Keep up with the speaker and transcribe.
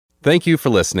Thank you for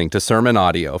listening to sermon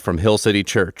audio from Hill City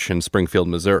Church in Springfield,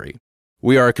 Missouri.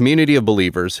 We are a community of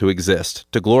believers who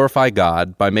exist to glorify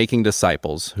God by making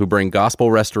disciples who bring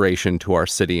gospel restoration to our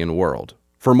city and world.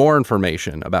 For more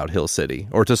information about Hill City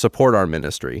or to support our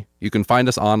ministry, you can find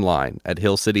us online at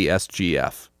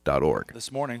hillcitysgf.org.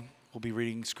 This morning, we'll be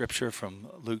reading scripture from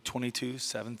Luke 22,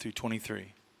 7 through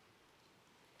 23.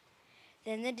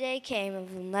 Then the day came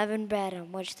of unleavened bread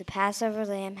on which the Passover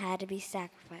lamb had to be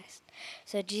sacrificed.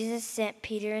 So Jesus sent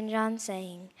Peter and John,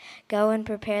 saying, "Go and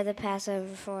prepare the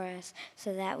Passover for us,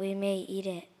 so that we may eat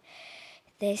it."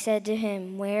 They said to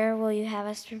him, "Where will you have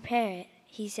us prepare it?"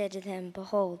 He said to them,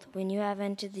 "Behold, when you have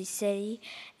entered the city,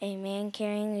 a man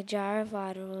carrying a jar of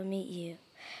water will meet you.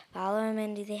 Follow him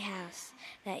into the house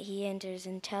that he enters,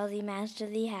 and tell the master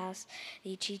of the house,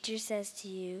 the teacher says to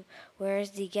you, where is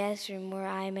the guest room where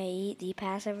I may eat the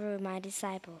Passover with my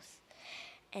disciples?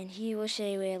 And he will show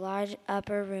you a large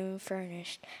upper room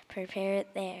furnished. Prepare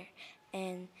it there."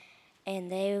 And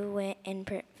they went and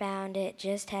found it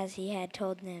just as he had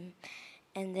told them,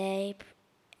 and they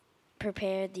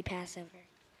prepared the Passover.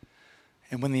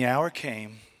 And when the hour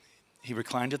came, he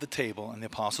reclined at the table, and the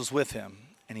apostles with him.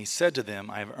 And he said to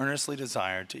them, "I have earnestly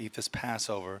desired to eat this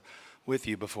Passover with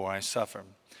you before I suffer.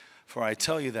 For I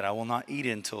tell you that I will not eat it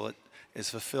until it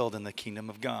is fulfilled in the kingdom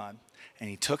of God." And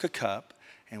he took a cup,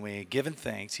 and when he had given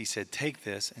thanks, he said, "Take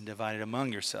this and divide it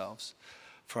among yourselves.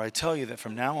 For I tell you that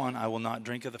from now on I will not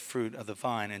drink of the fruit of the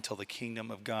vine until the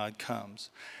kingdom of God comes."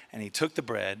 And he took the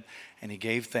bread, and he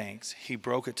gave thanks. He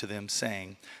broke it to them,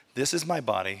 saying, "This is my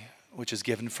body, which is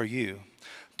given for you.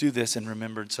 Do this in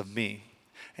remembrance of me."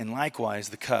 And likewise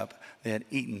the cup they had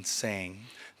eaten, saying,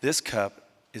 "This cup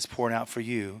is poured out for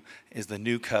you, is the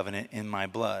new covenant in my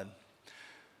blood.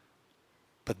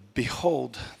 But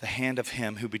behold, the hand of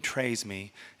him who betrays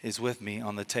me is with me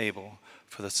on the table.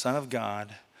 For the Son of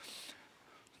God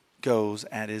goes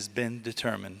as has been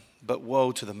determined, but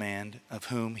woe to the man of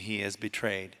whom he is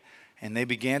betrayed." And they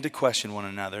began to question one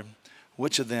another,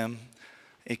 which of them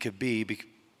it could be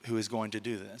who is going to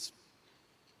do this.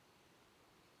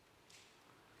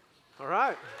 All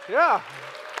right, yeah.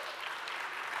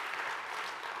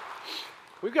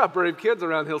 We've got brave kids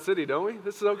around Hill City, don't we?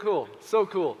 This is so cool, so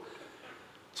cool.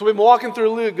 So we've been walking through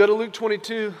Luke. Go to Luke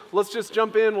 22. Let's just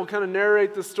jump in. We'll kind of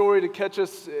narrate the story to catch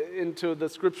us into the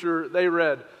scripture they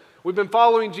read. We've been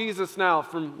following Jesus now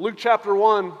from Luke chapter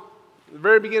 1, the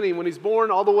very beginning, when he's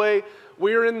born, all the way.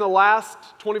 We're in the last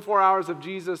 24 hours of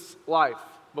Jesus' life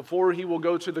before he will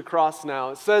go to the cross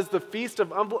now. It says the feast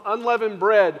of unleavened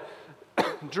bread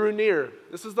drew near.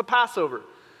 This is the Passover.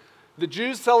 The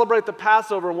Jews celebrate the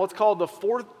Passover on what's called the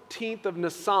 14th of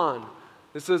Nisan.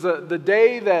 This is the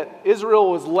day that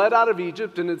Israel was led out of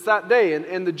Egypt, and it's that day.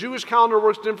 And the Jewish calendar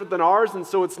works different than ours, and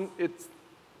so it's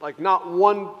like not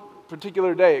one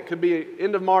particular day. It could be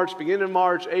end of March, beginning of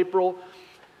March, April.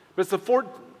 But it's the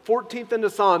 14th of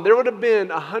Nisan. There would have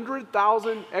been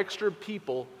 100,000 extra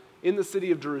people in the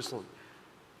city of Jerusalem.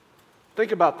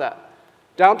 Think about that.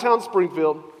 Downtown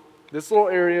Springfield, this little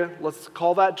area, let's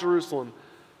call that Jerusalem.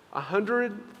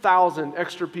 100,000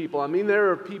 extra people. I mean, there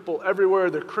are people everywhere.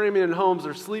 They're cramming in homes.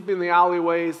 They're sleeping in the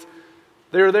alleyways.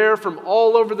 They're there from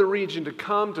all over the region to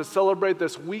come to celebrate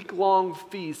this week-long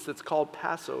feast that's called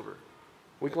Passover.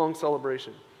 Week-long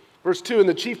celebration. Verse 2, and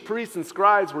the chief priests and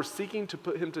scribes were seeking to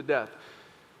put him to death.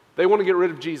 They want to get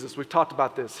rid of Jesus. We've talked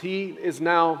about this. He is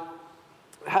now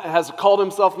has called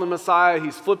himself the Messiah.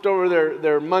 He's flipped over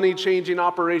their money-changing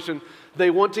operation. They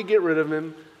want to get rid of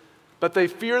him, but they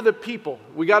fear the people.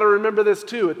 We got to remember this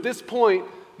too. At this point,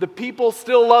 the people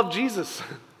still love Jesus.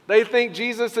 They think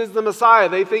Jesus is the Messiah.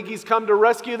 They think he's come to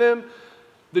rescue them.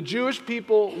 The Jewish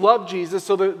people love Jesus,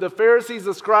 so the Pharisees,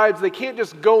 the scribes, they can't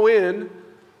just go in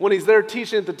when he's there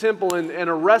teaching at the temple and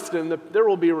arrest him. There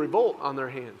will be a revolt on their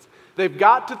hands. They've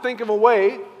got to think of a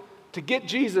way to get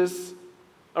Jesus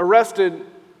arrested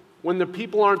when the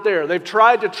people aren't there. They've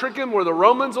tried to trick him where the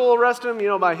Romans will arrest him,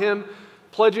 by him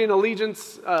pledging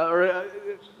allegiance or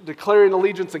declaring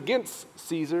allegiance against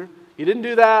Caesar. He didn't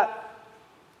do that.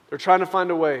 They're trying to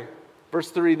find a way. Verse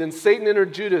 3, then Satan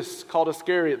entered Judas, called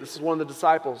Iscariot. This is one of the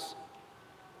disciples.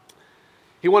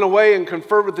 He went away and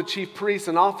conferred with the chief priests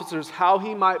and officers how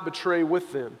he might betray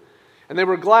with them. And they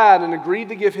were glad and agreed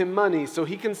to give him money, so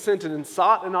he consented and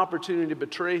sought an opportunity to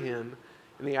betray him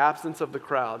in the absence of the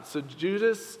crowd. So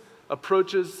Judas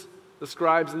approaches the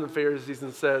scribes and the Pharisees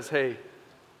and says, "Hey,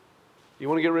 you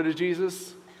want to get rid of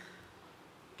Jesus?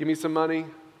 Give me some money.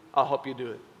 I'll help you do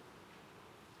it."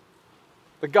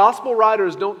 The gospel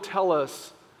writers don't tell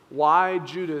us why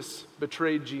Judas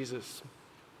betrayed Jesus.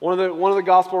 One of the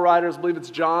gospel writers, I believe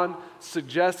it's John,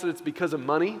 suggests that it's because of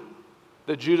money.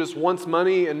 that Judas wants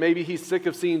money and maybe he's sick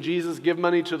of seeing Jesus give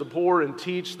money to the poor and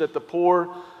teach that the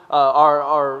poor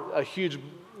are a huge,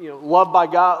 loved by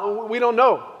God. We don't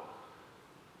know.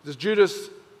 Does Judas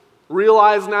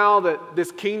realize now that this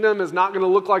kingdom is not going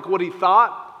to look like what he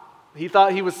thought? He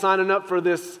thought he was signing up for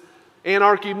this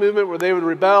anarchy movement where they would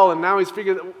rebel, and now he's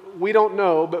figured that we don't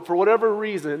know, but for whatever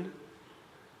reason,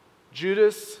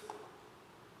 Judas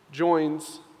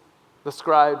joins the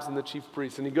scribes and the chief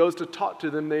priests, and he goes to talk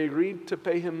to them. They agreed to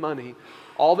pay him money.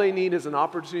 All they need is an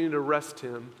opportunity to arrest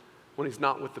him when he's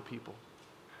not with the people.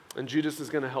 And Judas is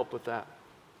going to help with that.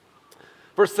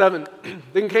 Verse 7,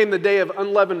 then came the day of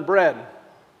unleavened bread,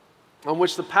 on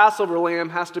which the Passover lamb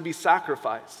has to be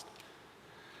sacrificed.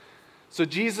 So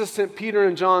Jesus sent Peter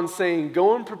and John saying,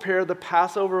 go and prepare the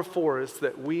Passover for us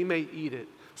that we may eat it.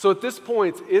 So at this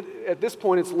point,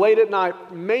 it's late at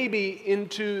night, maybe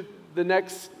into the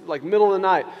next, middle of the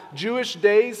night. Jewish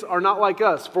days are not like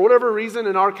us. For whatever reason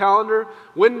in our calendar,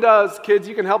 kids,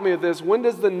 you can help me with this, when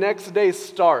does the next day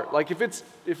start? If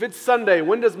it's Sunday,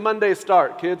 when does Monday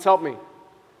start? Kids, help me.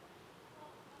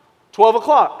 12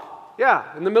 o'clock. Yeah,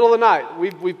 in the middle of the night.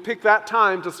 We've picked that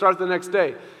time to start the next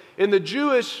day. In the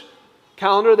Jewish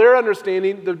calendar, their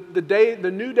understanding,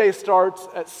 the new day starts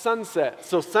at sunset.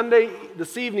 So Sunday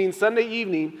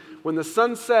evening, when the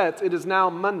sun sets, it is now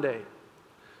Monday.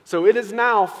 So it is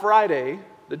now Friday,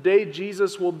 the day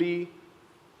Jesus will be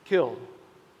killed.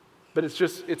 But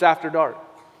it's after dark.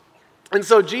 And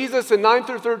so Jesus in 9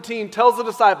 through 13 tells the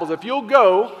disciples, if you'll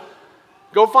go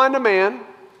find a man.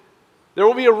 There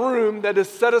will be a room that is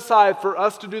set aside for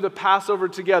us to do the Passover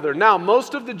together. Now,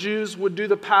 most of the Jews would do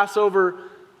the Passover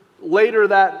later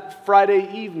that Friday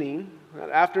evening, that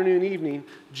afternoon evening.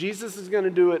 Jesus is going to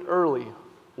do it early.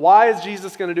 Why is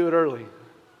Jesus going to do it early?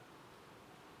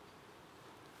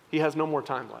 He has no more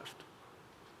time left.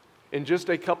 In just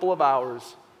a couple of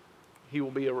hours, he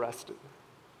will be arrested.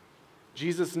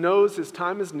 Jesus knows his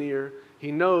time is near.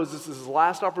 He knows this is his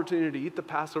last opportunity to eat the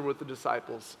Passover with the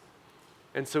disciples.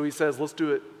 And so he says, let's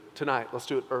do it tonight. Let's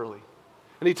do it early.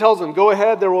 And he tells them, go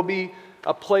ahead, there will be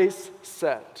a place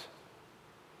set.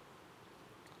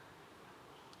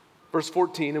 Verse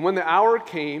 14, and when the hour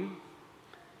came,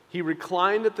 he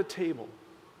reclined at the table,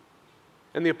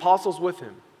 and the apostles with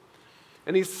him.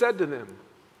 And he said to them,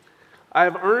 I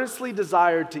have earnestly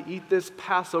desired to eat this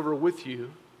Passover with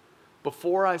you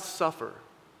before I suffer.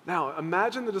 Now,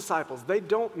 imagine the disciples. They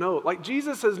don't know.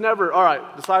 Jesus has never, all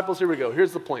right, disciples, here we go.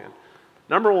 Here's the plan.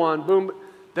 Number one, boom,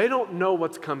 they don't know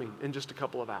what's coming in just a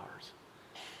couple of hours.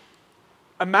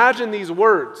 Imagine these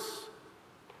words,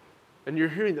 and you're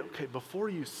hearing that, okay, before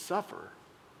you suffer,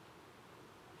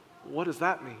 what does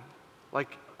that mean?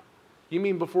 You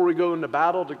mean before we go into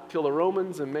battle to kill the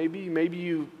Romans, and maybe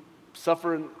you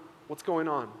suffer, and what's going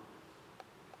on?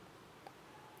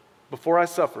 Before I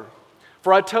suffer.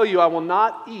 For I tell you, I will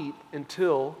not eat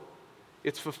until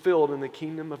it's fulfilled in the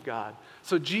kingdom of God.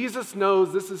 So Jesus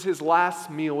knows this is his last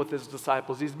meal with his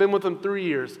disciples. He's been with them 3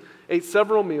 years, ate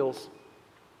several meals.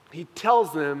 He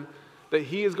tells them that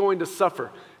he is going to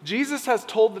suffer. Jesus has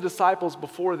told the disciples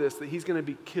before this that he's going to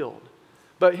be killed.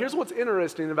 But here's what's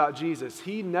interesting about Jesus.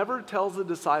 He never tells the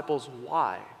disciples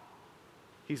why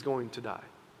he's going to die.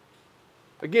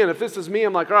 Again, if this is me,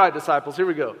 I'm like, all right, disciples, here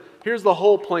we go. Here's the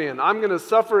whole plan. I'm going to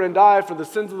suffer and die for the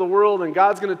sins of the world, and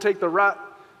God's going to take the wrath.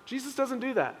 Jesus doesn't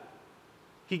do that.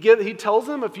 He tells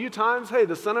them a few times, hey,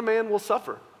 the Son of Man will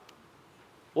suffer,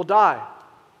 will die.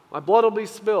 My blood will be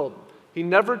spilled. He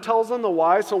never tells them the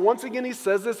why. So once again, he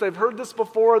says this. They've heard this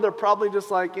before. They're probably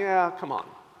just like, yeah, come on.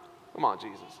 Come on,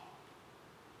 Jesus.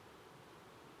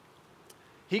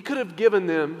 He could have given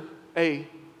them a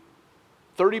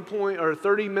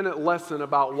 30-minute lesson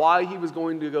about why he was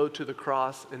going to go to the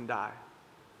cross and die.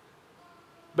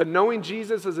 But knowing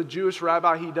Jesus as a Jewish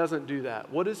rabbi, he doesn't do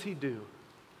that. What does he do?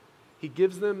 He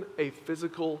gives them a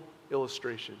physical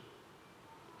illustration.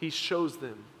 He shows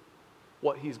them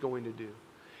what he's going to do.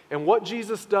 And what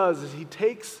Jesus does is he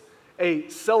takes a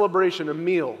celebration, a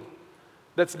meal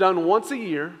that's done once a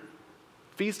year,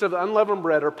 Feast of Unleavened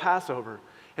Bread or Passover,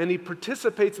 and he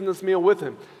participates in this meal with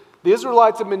him. The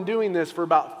Israelites have been doing this for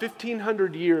about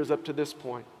 1,500 years up to this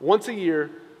point. Once a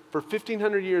year, for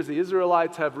 1,500 years, the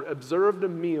Israelites have observed a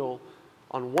meal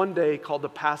on one day called the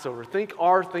Passover. Think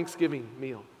our Thanksgiving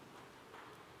meal.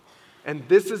 And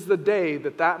this is the day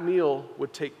that meal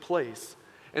would take place.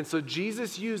 And so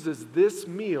Jesus uses this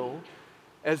meal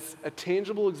as a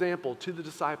tangible example to the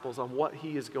disciples on what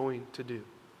he is going to do.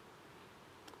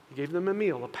 He gave them a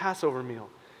meal, a Passover meal.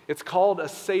 It's called a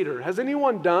Seder. Has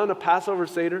anyone done a Passover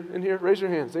Seder in here? Raise your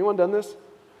hands. Anyone done this?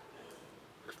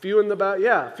 A few in the back?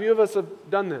 Yeah, a few of us have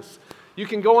done this. You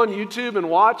can go on YouTube and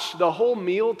watch. The whole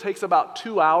meal takes about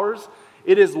 2 hours.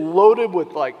 It is loaded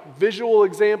with like visual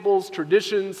examples,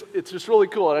 traditions. It's just really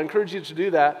cool. I encourage you to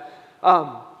do that.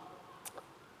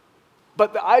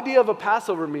 But the idea of a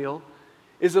Passover meal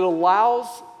is it allows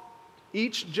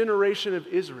each generation of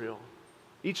Israel,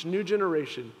 each new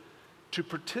generation, to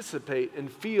participate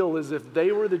and feel as if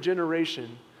they were the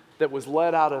generation that was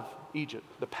led out of Egypt.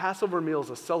 The Passover meal is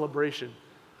a celebration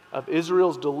of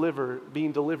Israel's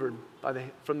being delivered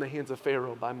from the hands of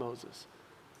Pharaoh by Moses.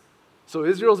 So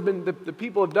Israel's been, the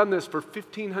people have done this for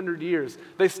 1,500 years.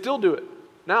 They still do it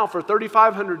now for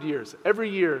 3,500 years. Every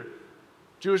year,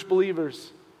 Jewish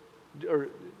believers, or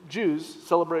Jews,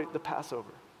 celebrate the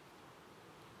Passover.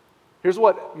 Here's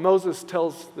what Moses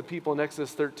tells the people in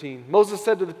Exodus 13. Moses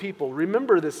said to the people,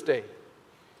 "Remember this day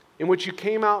in which you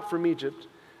came out from Egypt,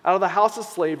 out of the house of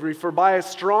slavery, for by a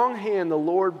strong hand the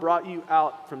Lord brought you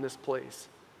out from this place.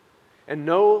 And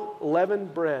no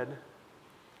leavened bread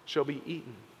shall be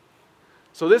eaten."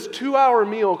 So this 2-hour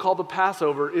meal called the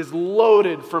Passover is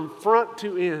loaded from front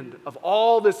to end of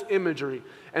all this imagery.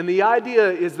 And the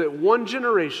idea is that one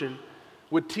generation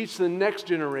would teach the next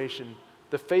generation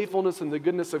the faithfulness and the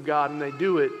goodness of God, and they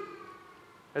do it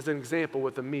as an example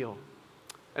with a meal.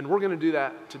 And we're going to do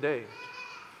that today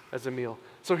as a meal.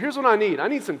 So here's what I need. I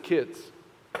need some kids.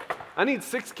 I need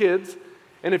 6 kids.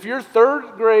 And if you're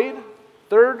 3rd grade,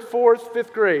 3rd, 4th,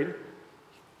 5th grade,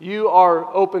 you are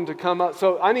open to come up.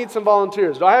 So I need some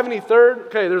volunteers. Do I have any 3rd?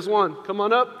 Okay, there's one. Come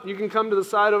on up. You can come to the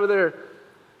side over there.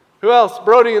 Who else?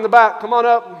 Brody in the back. Come on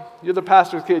up. You're the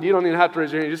pastor's kid. You don't even have to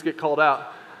raise your hand. You just get called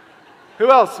out. Who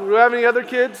else? Do we have any other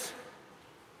kids?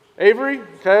 Avery?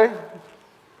 Okay.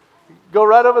 Go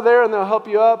right over there and they'll help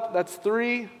you up. That's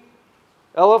 3.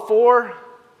 Ella, 4.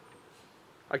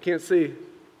 I can't see.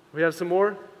 We have some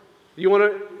more? You want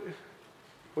to?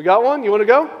 We got one? You want to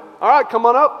go? All right, come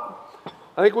on up.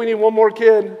 I think we need one more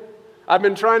kid. I've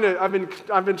been trying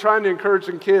to encourage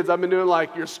some kids. I've been doing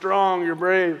like, you're strong, you're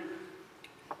brave.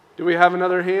 Do we have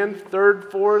another hand? 3rd,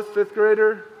 4th, 5th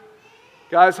grader?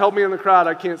 Guys, help me in the crowd.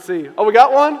 I can't see. Oh, we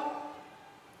got one?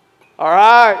 All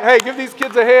right. Hey, give these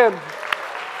kids a hand.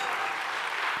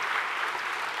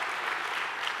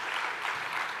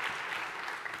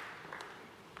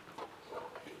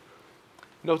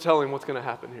 No telling what's going to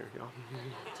happen here, y'all.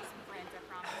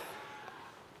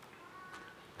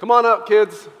 Come on up,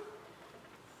 kids.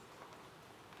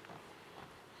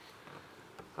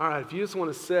 All right, if you just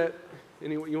want to sit,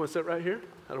 you want to sit right here?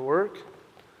 That'll work.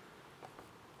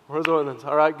 Where's the ones?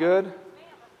 All right, good.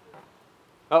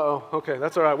 Uh-oh, okay,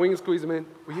 that's all right. We can squeeze them in.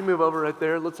 Will you move over right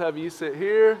there? Let's have you sit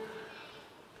here.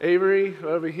 Avery,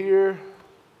 over here.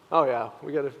 Oh, yeah,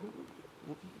 we got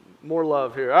more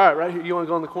love here. All right, right here. You want to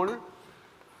go in the corner?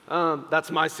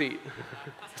 That's my seat.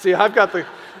 See, I've got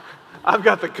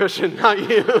the cushion, not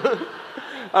you.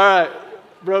 All right,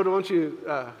 bro, why don't you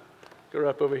go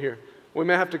up over here? We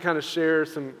may have to kind of share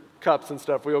some cups and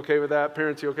stuff. We okay with that?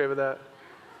 Parents, you okay with that?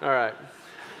 All right.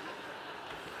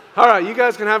 All right, you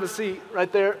guys can have a seat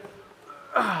right there.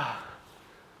 How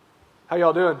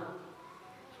y'all doing?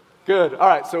 Good. All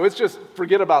right, so it's just,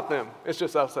 forget about them. It's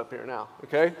just us up here now,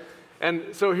 okay?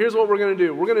 And so here's what we're going to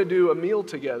do. We're going to do a meal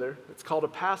together. It's called a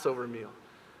Passover meal,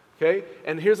 okay?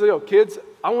 And here's the deal. Kids,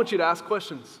 I want you to ask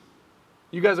questions.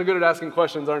 You guys are good at asking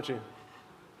questions, aren't you?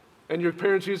 And your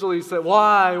parents usually say,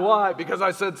 why? Because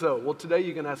I said so. Well, today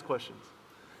you can ask questions,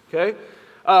 okay?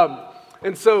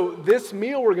 And so this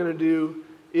meal we're going to do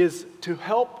is to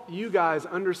help you guys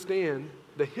understand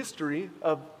the history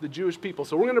of the Jewish people.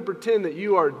 So we're going to pretend that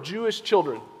you are Jewish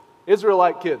children,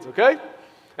 Israelite kids, okay?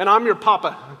 And I'm your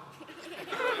papa.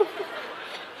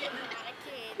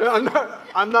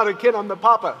 I'm not a kid, I'm the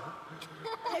papa.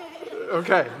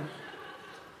 Okay.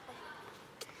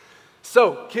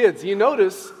 So, kids, you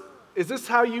notice, is this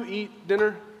how you eat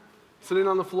dinner? Sitting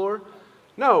on the floor?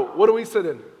 No. What do we sit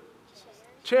in?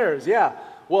 Chairs, yeah.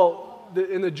 Well,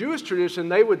 in the Jewish tradition,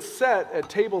 they would sit at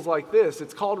tables like this.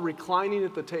 It's called reclining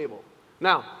at the table.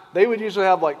 Now, they would usually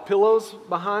have like pillows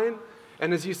behind,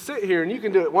 and as you sit here, and you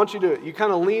can do it, once you do it, you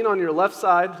kind of lean on your left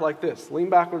side like this, lean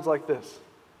backwards like this.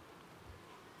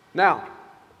 Now,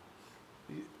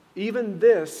 even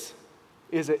this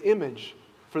is an image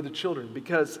for the children,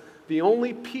 because the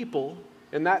only people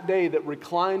in that day that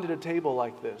reclined at a table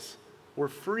like this were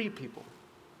free people.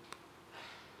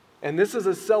 And this is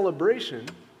a celebration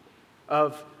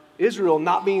of Israel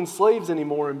not being slaves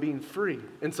anymore and being free.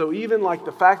 And so even like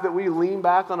the fact that we lean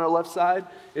back on our left side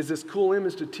is this cool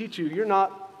image to teach you, you're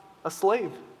not a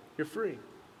slave, you're free.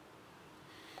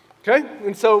 Okay?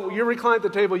 And so you're reclined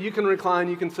at the table, you can recline,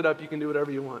 you can sit up, you can do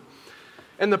whatever you want.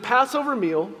 And the Passover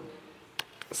meal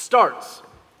starts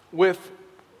with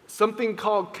something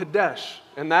called Kadesh,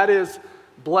 and that is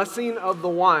blessing of the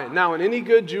wine. Now, in any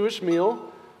good Jewish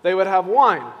meal, they would have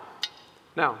wine.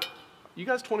 Now, you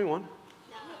guys 21? No,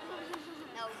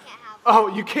 we can't have. Oh,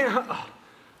 you can't? Oh,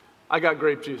 I got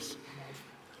grape juice.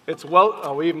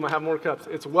 We even have more cups.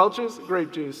 It's Welch's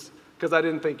grape juice, because I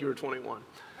didn't think you were 21.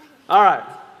 All right.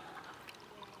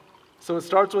 So it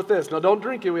starts with this. Now, don't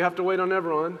drink it. We have to wait on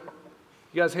everyone.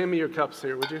 You guys hand me your cups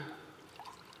here, would you?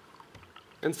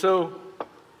 And so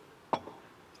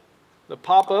the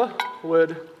papa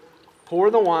would pour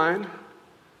the wine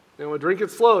and would drink it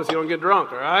slow so you don't get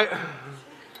drunk, all right?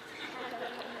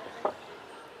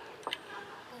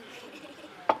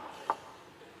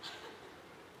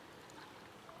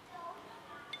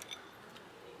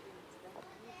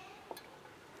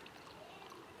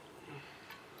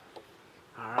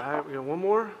 All right, we got one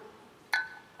more.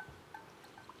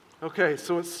 Okay,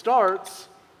 so it starts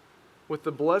with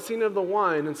the blessing of the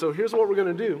wine, and so here's what we're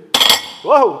going to do.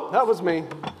 Whoa, that was me.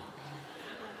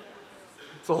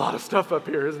 It's a lot of stuff up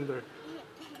here, isn't there?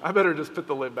 I better just put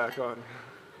the lid back on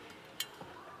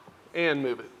and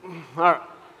move it. All right.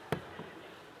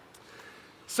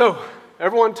 So,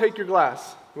 everyone take your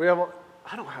glass.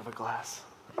 I don't have a glass.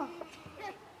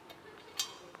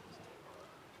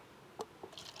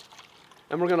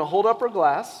 And we're going to hold up our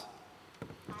glass.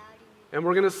 And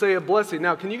we're going to say a blessing.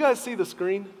 Now, can you guys see the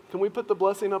screen? Can we put the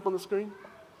blessing up on the screen?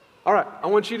 All right. I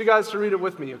want you guys to read it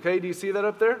with me, okay? Do you see that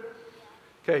up there?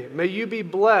 Okay. May you be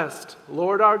blessed,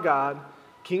 Lord our God,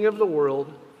 King of the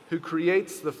world, who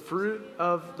creates the fruit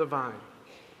of the vine.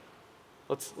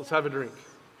 Let's have a drink.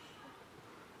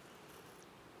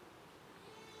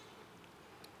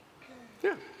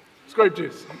 Yeah. It's grape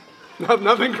juice.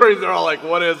 Nothing crazy. They're all like,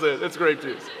 what is it? It's grape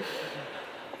juice.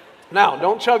 Now,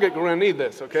 don't chug it. We're going to need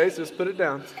this, okay? So just put it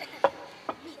down.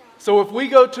 So if we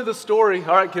go to the story,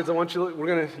 all right, kids, I want you.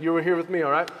 You were here with me,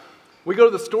 all right? We go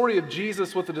to the story of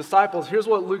Jesus with the disciples. Here's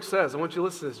what Luke says. I want you to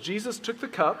listen to this. Jesus took the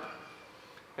cup,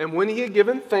 and when he had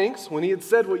given thanks, when he had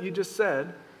said what you just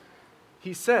said,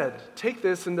 he said, "Take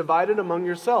this and divide it among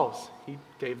yourselves." He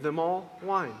gave them all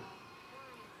wine.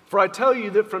 "For I tell you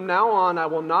that from now on I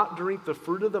will not drink the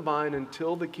fruit of the vine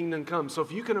until the kingdom comes." So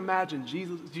if you can imagine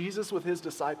Jesus with his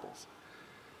disciples,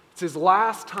 it's his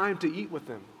last time to eat with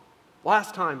them,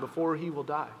 last time before he will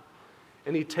die.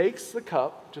 And he takes the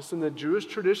cup, just in the Jewish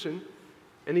tradition,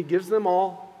 and he gives them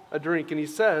all a drink. And he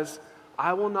says,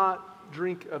 "I will not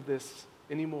drink of this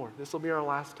anymore. This will be our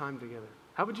last time together."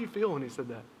 How would you feel when he said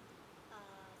that?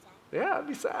 Sad. Yeah, it'd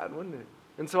be sad, wouldn't it?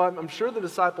 And so I'm sure the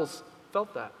disciples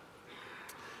felt that.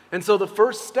 And so the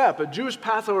first step, a Jewish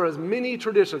Passover has many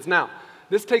traditions. Now,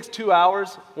 this takes 2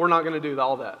 hours. We're not going to do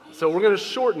all that. So we're going to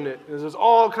shorten it. There's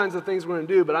all kinds of things we're going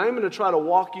to do, but I am going to try to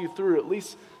walk you through at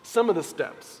least some of the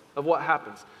steps of what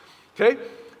happens. Okay?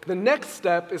 The next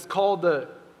step is called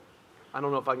I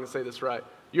don't know if I can say this right,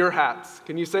 your hats.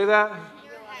 Can you say that?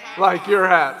 Like your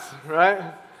hats,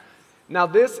 right? Now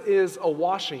this is a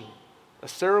washing, a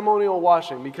ceremonial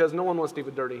washing, because no one wants to eat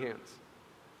with dirty hands.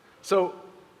 So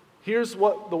here's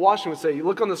what the washing would say. You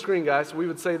look on the screen, guys. We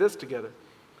would say this together.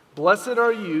 "Blessed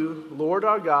are you, Lord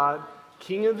our God,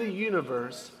 King of the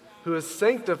universe, who has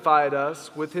sanctified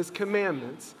us with his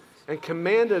commandments and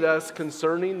commanded us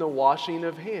concerning the washing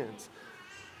of hands."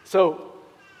 So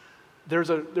there's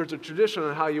a tradition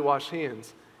on how you wash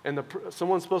hands. And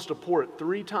someone's supposed to pour it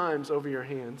 3 times over your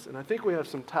hands. And I think we have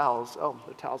some towels. Oh,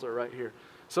 the towels are right here.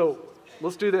 So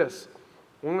let's do this.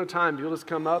 One at a time, you'll just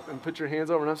come up and put your hands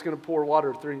over, and I'm just going to pour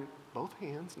water 3, both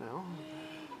hands now.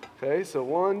 Okay, so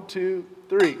 1, 2,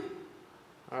 3.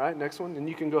 All right, next one, and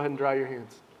you can go ahead and dry your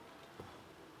hands.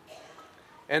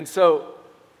 And so,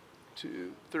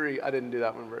 2, 3, I didn't do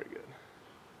that one very good.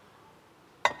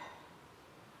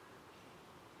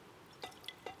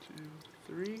 2,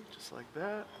 3, just like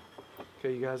that.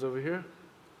 Okay, you guys over here.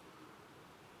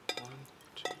 1,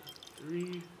 2,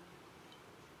 3.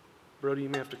 Brody, you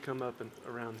may have to come up and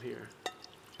around here.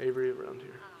 Avery, around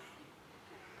here.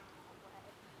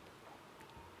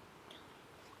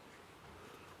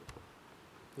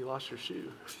 You lost your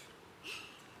shoe.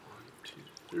 1, 2,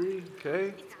 3.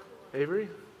 Okay. Avery.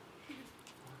 1,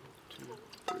 2,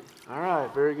 3. All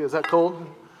right, very good. Is that cold?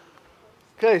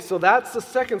 Okay, so that's the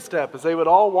second step, is they would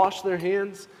all wash their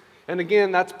hands. And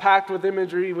again, that's packed with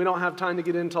imagery. We don't have time to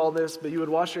get into all this, but you would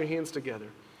wash your hands together.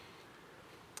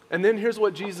 And then here's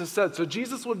what Jesus said. So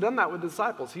Jesus would have done that with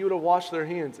disciples. He would have washed their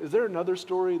hands. Is there another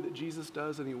story that Jesus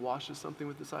does and he washes something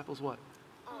with disciples? What?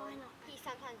 He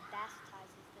sometimes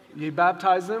baptizes them. He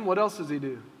baptized them. What else does he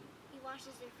do? He washes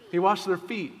their feet. He washed their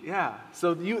feet, yeah.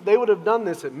 So they would have done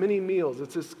this at many meals.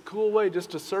 It's this cool way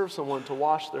just to serve someone to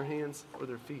wash their hands or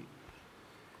their feet.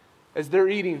 as they're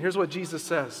eating, here's what Jesus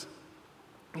says.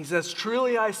 He says,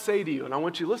 truly I say to you, and I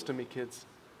want you to listen to me, kids,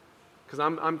 because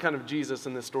I'm kind of Jesus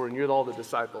in this story, and you're all the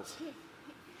disciples.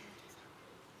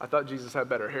 I thought Jesus had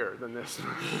better hair than this.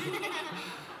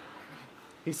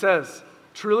 He says,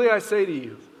 truly I say to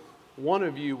you, one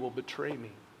of you will betray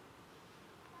me.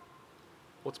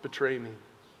 What's betray mean?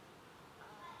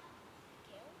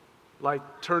 Like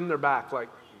turn their back, like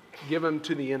give them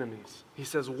to the enemies. He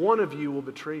says, one of you will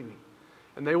betray me.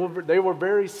 And they were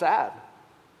very sad.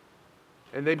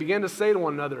 And they began to say to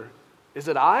one another, is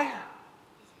it I?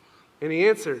 And he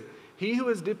answered, he who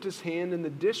has dipped his hand in the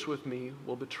dish with me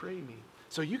will betray me.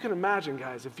 So you can imagine,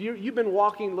 guys, if you've been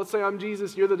walking, let's say I'm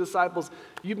Jesus, you're the disciples,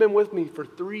 you've been with me for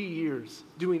 3 years,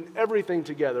 doing everything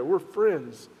together. We're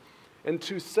friends. And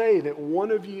to say that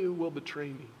one of you will betray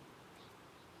me,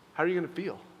 how are you going to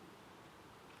feel?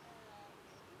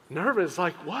 Nervous,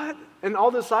 like, what? And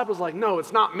all the disciples like, no,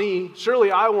 it's not me.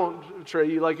 Surely I won't betray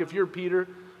you. Like if you're Peter,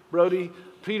 Brody,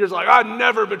 Peter's like, I'd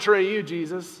never betray you,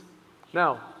 Jesus.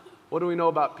 Now, what do we know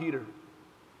about Peter? Do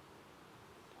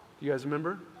you guys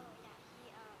remember?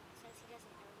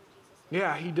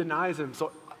 Yeah, he denies him.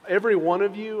 So every one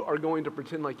of you are going to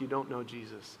pretend like you don't know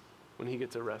Jesus when he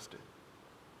gets arrested.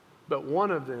 But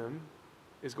one of them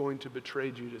is going to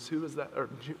betray Judas. Who was that? Or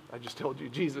I just told you,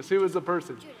 Jesus. Who was the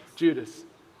person? Judas.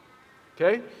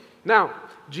 Okay? Now,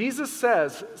 Jesus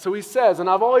says, so he says, and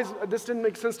this didn't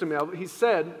make sense to me. He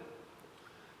said,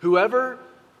 whoever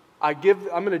I'm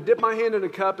going to dip my hand in a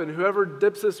cup, and whoever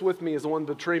dips this with me is the one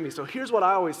to betray me. So here's what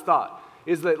I always thought,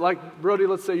 is that like, Brody,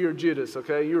 let's say you're Judas,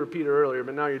 okay? You were Peter earlier,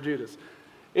 but now you're Judas.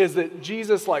 Is that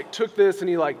Jesus like took this and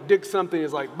he like dipped something,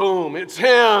 is like, boom, it's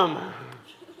him.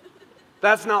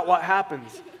 That's not what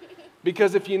happens.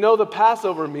 Because if you know the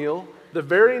Passover meal, the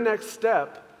very next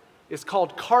step is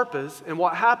called karpas, and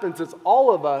what happens is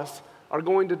all of us are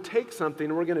going to take something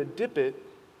and we're going to dip it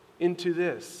into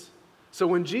this. So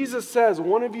when Jesus says,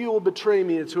 one of you will betray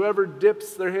me, it's whoever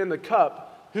dips their hand in the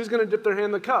cup. Who's going to dip their hand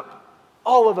in the cup?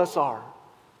 All of us are.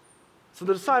 So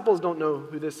the disciples don't know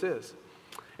who this is.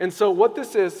 And so what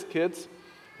this is, kids,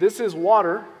 this is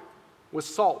water with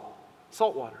salt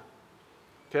water.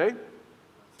 Okay?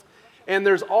 And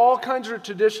there's all kinds of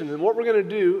traditions. And what we're going to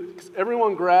do,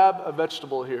 everyone grab a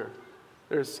vegetable here.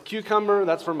 There's cucumber,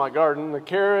 that's from my garden. The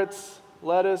carrots,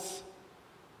 lettuce.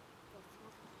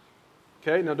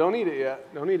 Okay, now don't eat it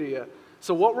yet. Don't eat it yet.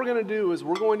 So what we're going to do is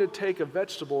we're going to take a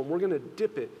vegetable and we're going to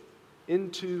dip it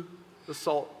into the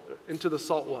salt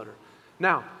water.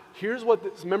 Now, here's what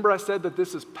this, remember I said that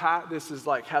this is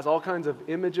like has all kinds of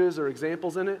images or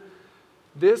examples in it.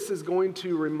 This is going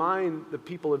to remind the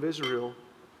people of Israel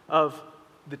of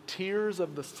the tears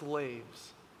of the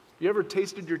slaves. You ever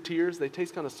tasted your tears? They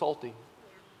taste kind of salty.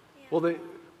 Yeah. Well,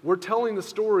 we're telling the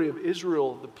story of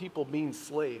Israel, the people being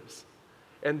slaves.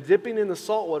 And dipping in the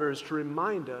salt water is to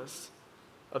remind us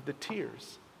of the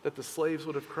tears that the slaves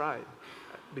would have cried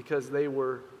because they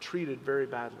were treated very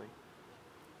badly.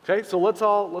 Okay, so let's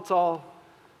all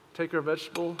take our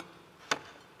vegetable.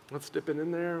 Let's dip it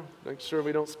in there. Make sure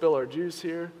we don't spill our juice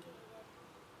here.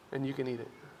 And you can eat it.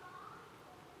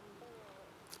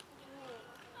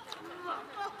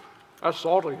 That's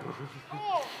salty.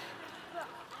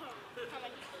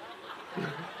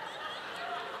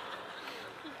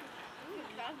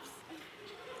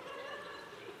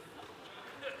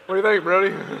 What do you think,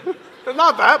 Brody? It's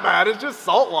not that bad. It's just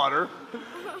salt water.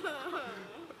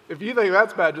 If you think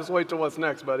that's bad, just wait till what's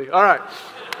next, buddy. All right.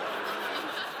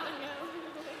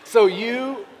 So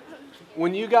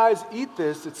when you guys eat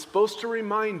this, it's supposed to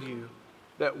remind you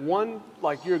that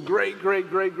like your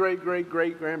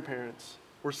great-great-great-great-great-great-grandparents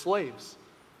were slaves.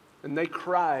 And they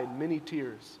cried many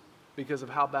tears because of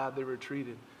how bad they were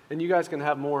treated. And you guys can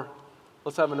have more.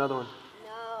 Let's have another one.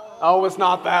 No. Oh, it's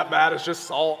not that bad. It's just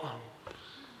salt.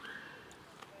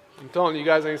 I'm telling you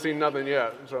guys ain't seen nothing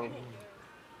yet. So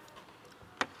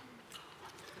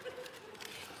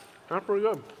that's pretty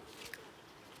good.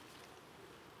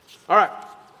 All right.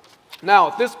 Now,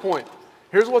 at this point,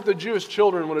 here's what the Jewish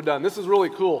children would have done. This is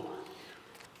really cool.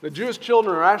 The Jewish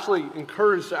children are actually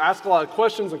encouraged to ask a lot of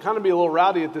questions and kind of be a little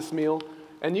rowdy at this meal.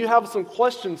 And you have some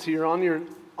questions here on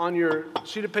your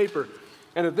sheet of paper.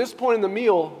 And at this point in the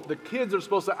meal, the kids are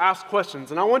supposed to ask questions.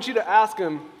 And I want you to ask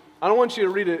them, I don't want you to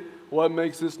read it, what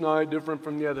makes this night different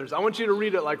from the others? I want you to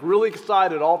read it like really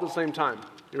excited all at the same time.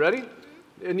 You ready?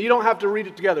 And you don't have to read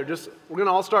it together. We're going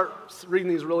to all start reading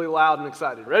these really loud and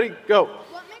excited. Ready? Go.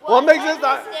 What makes this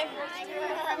night?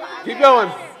 Keep going.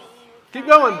 Keep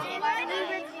going.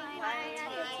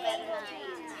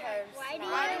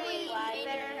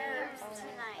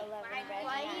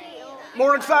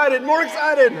 More excited. More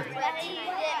excited.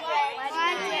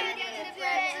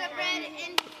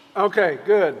 Okay,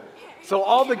 good. So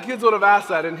all the kids would have asked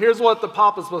that, and here's what the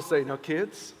papa's supposed to say. Now,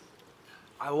 kids,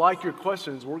 I like your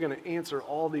questions. We're going to answer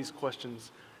all these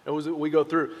questions as we go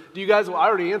through. Do you guys, I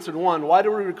already answered one. Why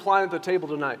do we recline at the table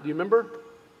tonight? Do you remember?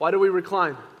 Why do we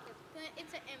recline?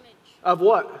 It's an image. Of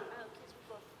what?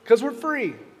 Because we're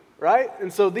free, right?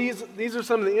 And so these are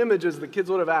some of the images the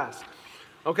kids would have asked.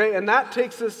 Okay, and that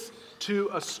takes us to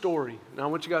a story. Now I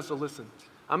want you guys to listen.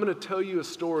 I'm going to tell you a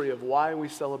story of why we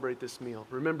celebrate this meal.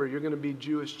 Remember, you're going to be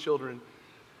Jewish children.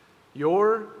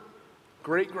 Your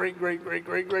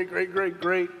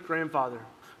great-great-great-great-great-great-great-great-grandfather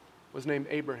was named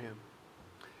Abraham.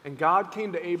 And God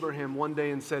came to Abraham one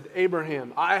day and said,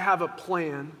 Abraham, I have a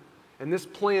plan, and this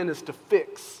plan is to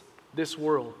fix this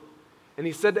world. And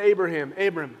he said to Abraham,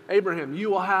 Abraham, you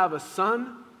will have a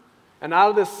son, and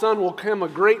out of this son will come a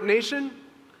great nation,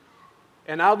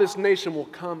 and out of this nation will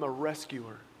come a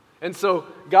rescuer. And so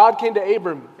God came to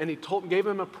Abram, and he gave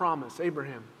him a promise,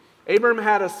 Abraham. Abraham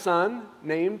had a son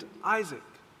named Isaac.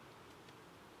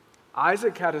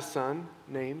 Isaac had a son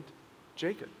named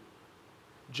Jacob.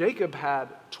 Jacob had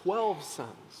 12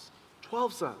 sons.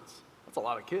 12 sons. That's a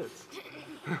lot of kids.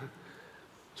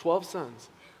 12 sons.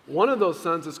 One of those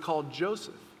sons is called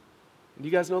Joseph. Do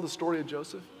you guys know the story of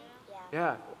Joseph?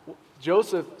 Yeah.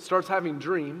 Joseph starts having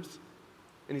dreams,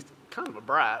 and he's kind of a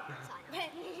brat.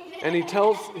 And he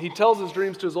tells his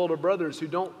dreams to his older brothers who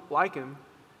don't like him.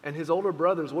 And his older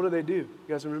brothers, what do? You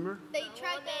guys remember? They throw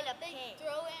him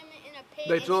in a pit.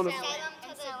 They throw him and sell him to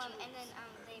the Jews. And then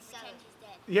they pretend he's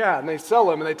dead. Yeah, and they sell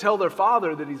him, and they tell their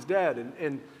father that he's dead.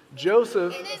 And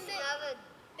Joseph... And then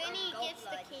he gets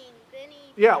the king.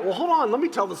 Yeah, well, hold on. Let me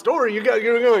tell the story. You're good.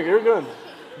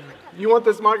 You want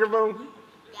this microphone?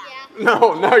 Yeah.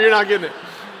 No, you're not getting it.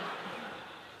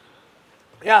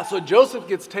 Yeah, so Joseph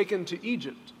gets taken to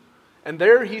Egypt. And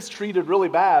there he's treated really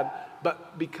bad.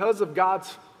 But because of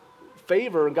God's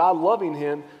favor and God loving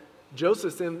him,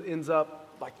 Joseph ends up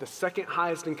like the second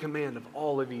highest in command of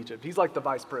all of Egypt. He's like the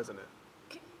vice president.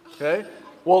 Okay?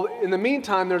 Well, in the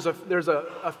meantime, there's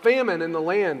a famine in the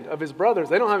land of his brothers.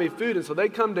 They don't have any food, and so they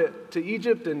come to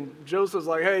Egypt, and Joseph's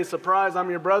like, hey, surprise,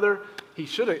 I'm your brother. He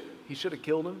should have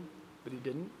killed him, but he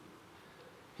didn't.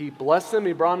 He blessed him,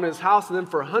 he brought him to his house, and then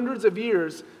for hundreds of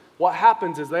years, what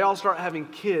happens is they all start having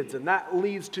kids, and that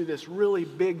leads to this really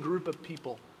big group of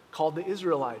people called the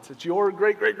Israelites. It's your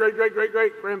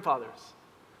great-great-great-great-great-grandfathers.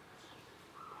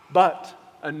 But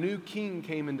a new king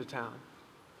came into town,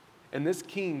 and this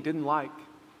king didn't like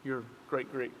your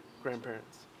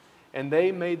great-great-grandparents, and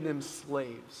they made them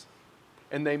slaves,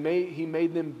 and he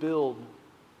made them build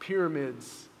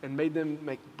pyramids and made them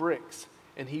make bricks,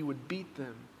 and he would beat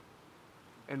them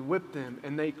and whip them,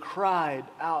 and they cried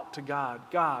out to God,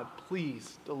 God,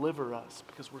 please deliver us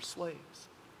because we're slaves.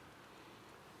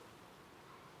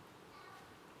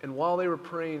 And while they were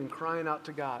praying and crying out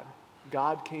to God,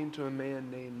 God came to a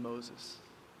man named Moses.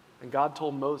 And God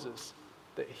told Moses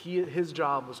that his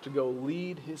job was to go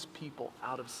lead his people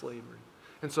out of slavery.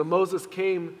 And so Moses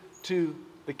came to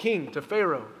the king, to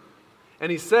Pharaoh, and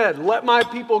he said, let my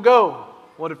people go.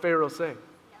 What did Pharaoh say?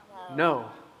 No.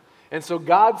 And so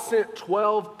God sent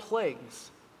 12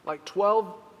 plagues, like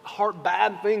 12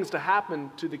 bad things to happen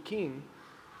to the king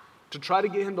to try to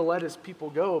get him to let his people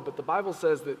go. But the Bible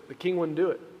says that the king wouldn't do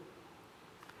it.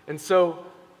 And so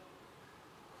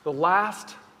the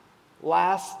last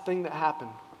thing that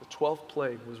happened, the 12th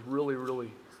plague, was really,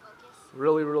 really,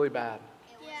 really, really bad.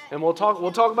 And we'll talk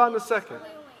about it in a second.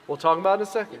 We'll talk about it in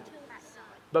a second.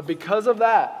 But because of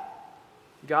that,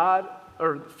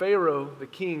 Pharaoh, the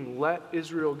king, let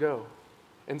Israel go.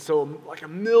 And so like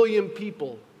 1 million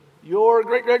people, your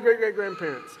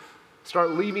great-great-great-great-grandparents, start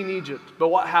leaving Egypt. But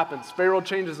what happens? Pharaoh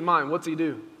changes his mind. What's he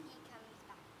do?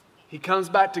 He comes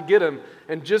back to get them.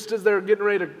 And just as they're getting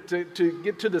ready to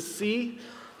get to the sea,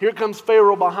 here comes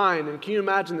Pharaoh behind. And can you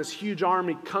imagine this huge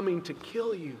army coming to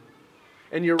kill you?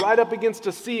 And you're right up against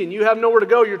the sea and you have nowhere to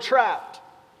go. You're trapped.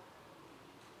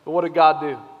 But what did God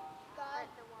do?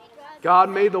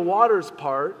 God made the waters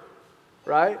part,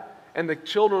 right? And the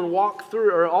children walked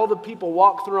through, or all the people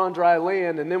walked through on dry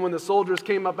land. And then when the soldiers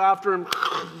came up after him,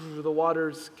 the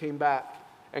waters came back.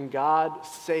 And God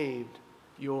saved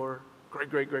your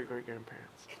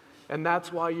great-great-great-great-grandparents. And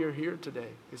that's why you're here today,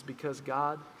 is because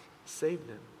God saved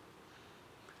them.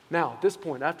 Now, at this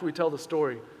point, after we tell the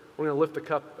story, we're going to lift the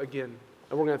cup again.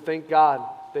 And we're going to thank God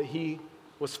that He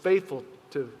was faithful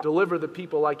to deliver the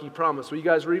people like He promised. Will you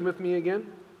guys read with me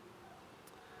again?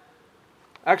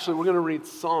 Actually, we're going to read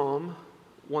Psalm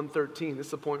 113. This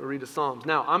is the point we read the Psalms.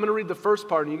 Now, I'm going to read the first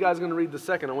part, and you guys are going to read the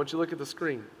second. I want you to look at the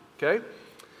screen, okay?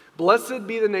 Blessed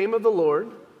be the name of the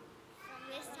Lord.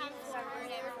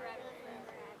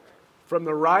 From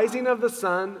the rising of the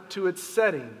sun to its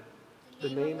setting, the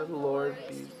name of the Lord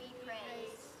be.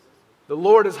 The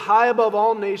Lord is high above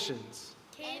all nations.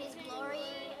 And his glory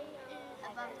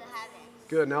above the heavens.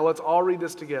 Good. Now let's all read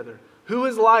this together. Who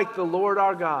is like the Lord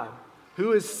our God,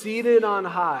 who is seated on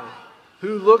high,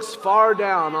 who looks far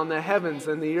down on the heavens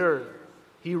and the earth?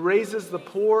 He raises the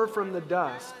poor from the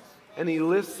dust, and he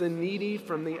lifts the needy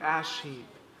from the ash heap,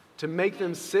 to make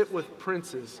them sit with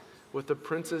princes, with the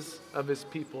princes of his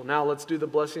people. Now let's do the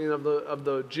blessing of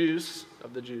the Jews.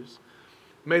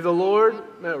 May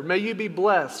you be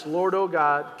blessed, Lord, O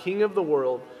God, King of the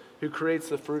world, who creates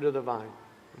the fruit of the vine.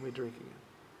 And we drink again.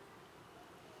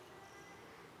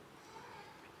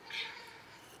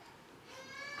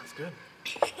 That's good.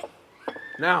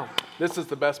 Now, this is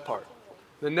the best part.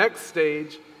 The next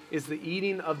stage is the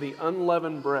eating of the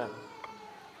unleavened bread.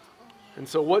 And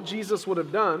so what Jesus would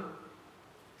have done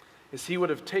is he would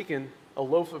have taken a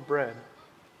loaf of bread,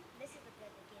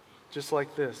 just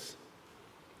like this.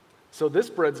 So this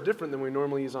bread's different than we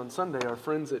normally use on Sunday. Our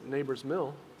friends at Neighbor's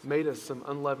Mill made us some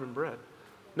unleavened bread.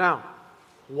 Now,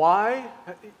 why?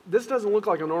 This doesn't look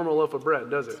like a normal loaf of bread,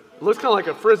 does it? It looks kind of like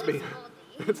a Frisbee.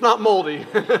 It's not moldy. Look,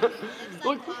 it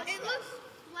looks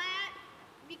flat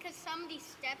because somebody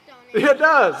stepped on it.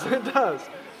 It does.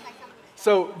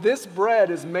 So this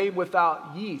bread is made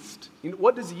without yeast. You know,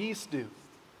 what does yeast do?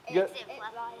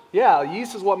 Yeah,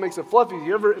 yeast is what makes it fluffy.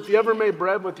 If you ever made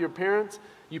bread with your parents,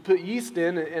 you put yeast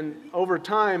in, and over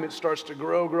time it starts to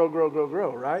grow,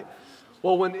 right?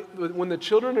 Well, when the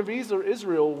children of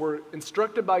Israel were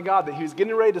instructed by God that he was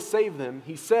getting ready to save them,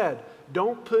 he said,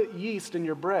 don't put yeast in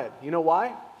your bread. You know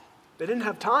why? They didn't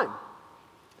have time.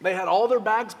 They had all their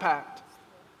bags packed.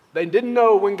 They didn't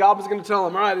know when God was going to tell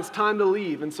them, all right, it's time to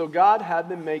leave. And so God had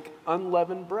them make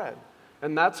unleavened bread.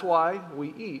 And that's why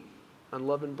we eat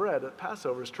unleavened bread at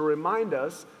Passover, is to remind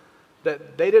us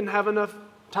that they didn't have enough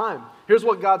time. Here's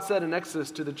what God said in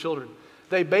Exodus to the children.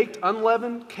 They baked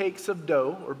unleavened cakes of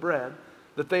dough or bread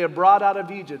that they had brought out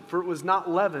of Egypt, for it was not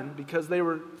leavened because they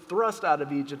were thrust out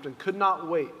of Egypt and could not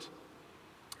wait,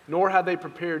 nor had they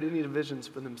prepared any divisions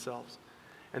for themselves.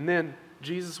 And then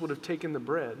Jesus would have taken the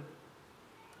bread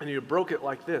and he broke it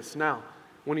like this. Now,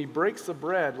 when he breaks the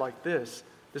bread like this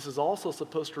is also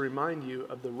supposed to remind you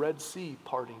of the Red Sea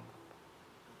parting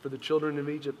for the children of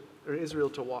Egypt or Israel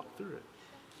to walk through it.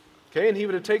 Okay, and he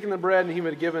would have taken the bread and he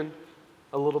would have given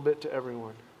a little bit to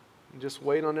everyone. And just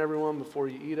wait on everyone before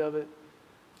you eat of it.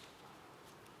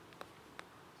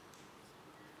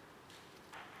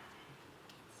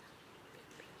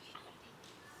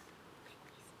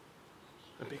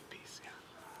 A big piece,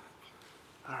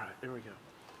 yeah. All right, here we go.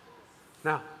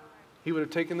 Now, he would have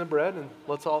taken the bread and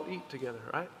let's all eat together,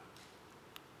 right?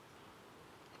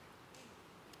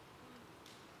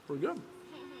 We're good.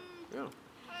 Yeah.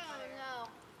 I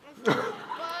don't know.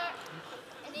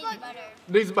 It needs butter.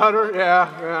 Needs butter?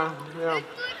 Yeah.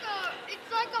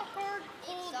 It's like a hard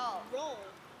cold roll.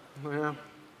 Yeah.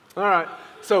 All right.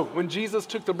 So when Jesus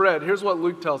took the bread, here's what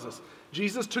Luke tells us.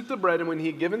 Jesus took the bread, and when he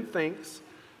had given thanks,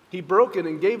 he broke it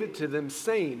and gave it to them,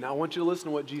 saying, now I want you to listen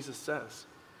to what Jesus says.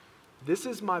 This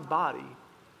is my body,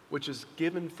 which is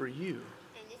given for you.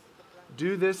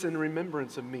 Do this in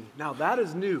remembrance of me. Now that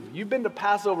is new. You've been to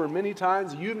Passover many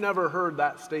times. You've never heard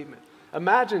that statement.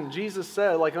 Imagine Jesus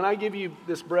said, like when I give you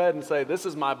this bread and say, this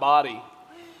is my body.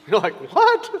 You're like,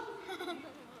 what?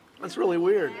 That's really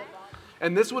weird.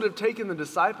 And this would have taken the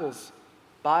disciples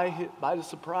by the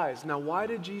surprise. Now why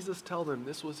did Jesus tell them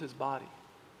this was his body?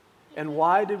 And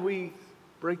why did we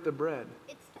break the bread?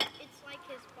 It's like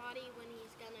his body when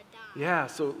he's gonna die. Yeah,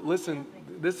 so listen,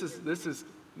 this is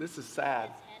sad.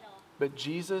 But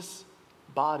Jesus'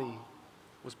 body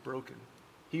was broken.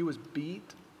 He was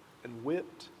beat and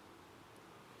whipped,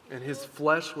 and his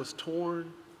flesh was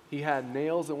torn. He had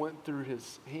nails that went through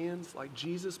his hands. Like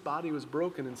Jesus' body was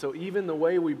broken. And so even the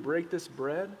way we break this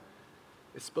bread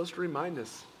is supposed to remind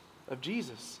us of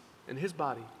Jesus and his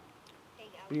body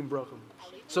being broken.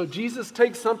 So Jesus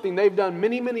takes something they've done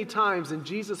many, many times, and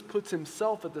Jesus puts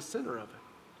himself at the center of it.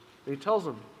 And he tells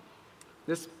them,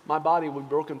 my body will be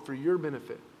broken for your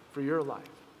benefit, for your life.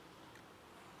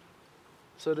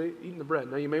 So they're eating the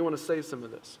bread. Now you may want to save some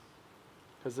of this,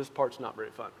 because this part's not very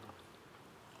fun.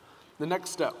 The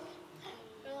next step.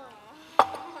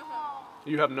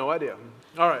 You have no idea.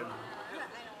 All right.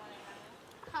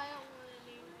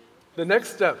 The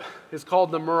next step is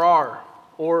called the marar,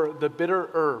 or the bitter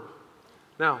herb.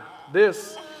 Now,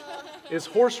 this is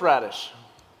horseradish.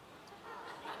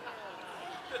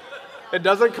 It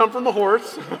doesn't come from a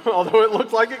horse, although it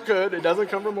looks like it could. It doesn't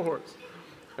come from a horse.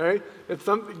 All right? It's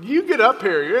something. You get up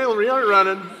here. You aren't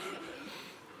running.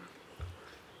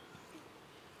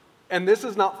 And this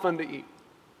is not fun to eat.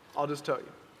 I'll just tell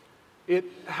you. It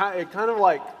kind of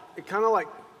like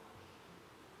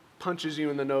punches you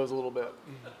in the nose a little bit.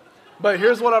 But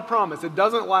here's what I promise. It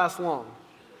doesn't last long.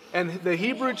 And the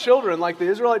Hebrew children, like the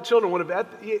Israelite children, would have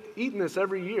eaten this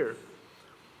every year.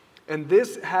 And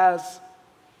this has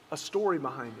a story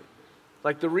behind it.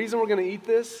 Like the reason we're going to eat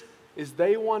this is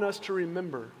they want us to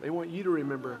remember, they want you to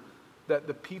remember that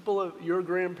the people of your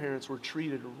grandparents were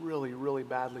treated really, really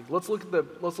badly. Let's look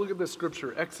at this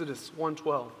scripture, Exodus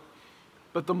 1:12.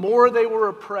 But the more they were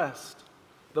oppressed,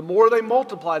 the more they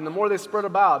multiplied and the more they spread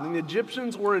about. And the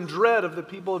Egyptians were in dread of the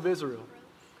people of Israel.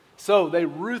 So they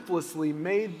ruthlessly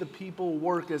made the people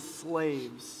work as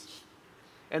slaves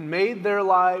and made their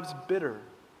lives bitter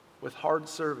with hard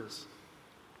service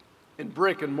and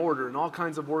brick and mortar and all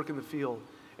kinds of work in the field.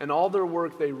 And all their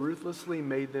work, they ruthlessly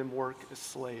made them work as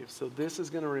slaves. So this is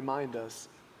going to remind us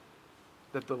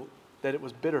that it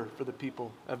was bitter for the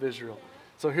people of Israel.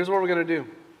 So here's what we're going to do.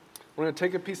 We're going to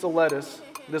take a piece of lettuce.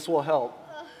 This will help.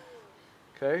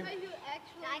 Okay? Are you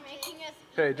actually making us?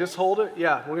 Okay, just hold it.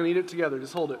 Yeah, we're going to eat it together.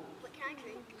 Just hold it. Can I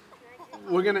drink?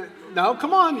 We're going to, no,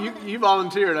 come on. You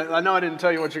volunteered. I know I didn't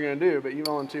tell you what you're going to do, but you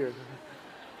volunteered.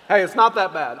 Hey, it's not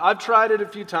that bad. I've tried it a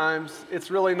few times. It's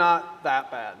really not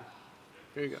that bad.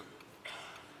 Here you go.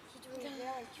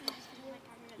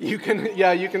 You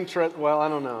can trust, well, I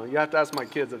don't know. You have to ask my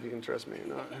kids if you can trust me or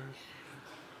not. There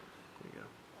you go.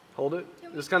 Hold it.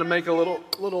 Just kind of make a little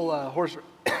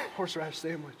horseradish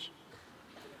sandwich.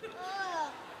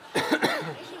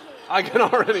 I can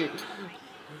already.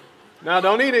 Now,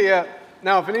 don't eat it yet.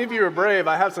 Now, if any of you are brave,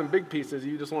 I have some big pieces.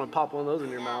 You just want to pop one of those in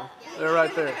your mouth. They're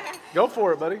right there. Go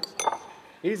for it, buddy.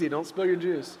 Easy. Don't spill your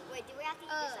juice. Wait, do we have to eat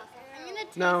this off? I'm gonna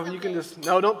taste No, you something. can just,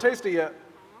 no, don't taste it yet.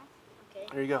 Okay.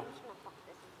 There you go.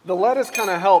 The lettuce kind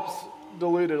of helps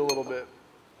dilute it a little bit.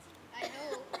 I know.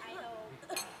 I'm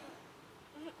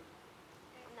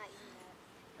not eating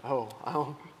that. Oh,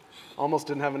 I almost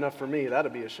didn't have enough for me.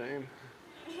 That'd be a shame.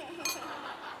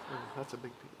 That's a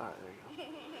big piece. All right, there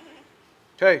you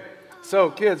go. Okay, so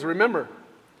kids, remember,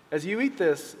 as you eat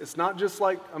this, it's not just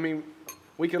like,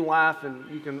 we can laugh and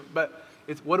you can, but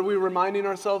it's, what are we reminding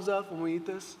ourselves of when we eat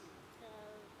this?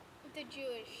 The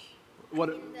Jewish.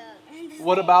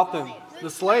 What about them? The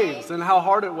slaves and how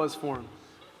hard it was for them.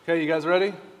 Okay, you guys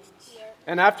ready? Yeah.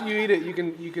 And after you eat it, you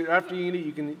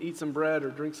can eat some bread or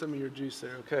drink some of your juice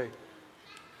there. Okay.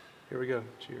 Here we go.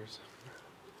 Cheers.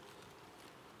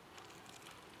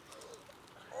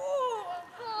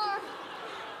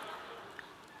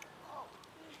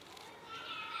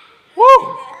 Woo! It's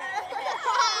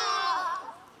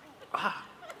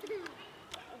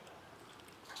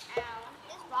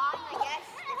fine, I guess.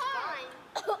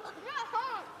 It's fine.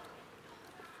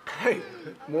 Hey,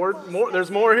 more.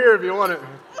 There's more here if you want it.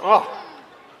 Oh,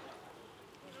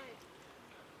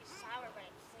 Sour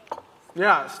bread.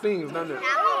 yeah, it stings, doesn't it?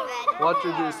 Now more bread. Watch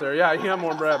your juice there. Yeah, you have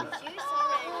more bread. Juice or bread?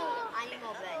 I need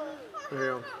more bread. There you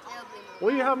go. That'll be more.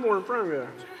 Well, you have more in front of you.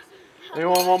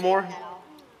 Anyone want more?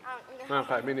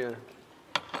 Okay, me neither.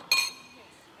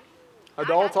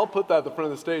 Adults, I'll put that at the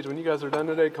front of the stage. When you guys are done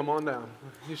today, come on down.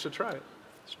 You should try it.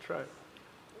 You should try it.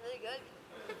 Really good.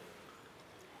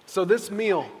 So this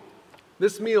meal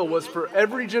was for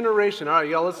every generation. All right,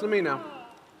 y'all listen to me now.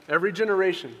 Every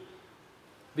generation.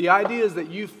 The idea is that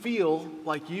you feel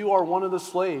like you are one of the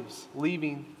slaves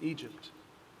leaving Egypt.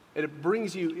 And it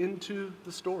brings you into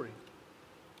the story.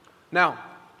 Now,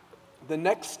 the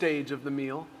next stage of the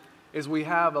meal is we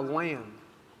have a lamb.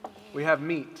 We have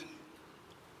meat.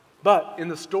 But in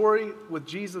the story with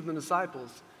Jesus and the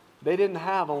disciples, they didn't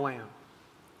have a lamb.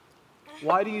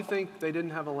 Why do you think they didn't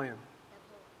have a lamb?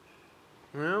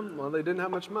 Well, they didn't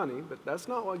have much money, but that's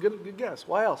not a good guess.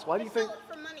 Why else? Why do you think? Sell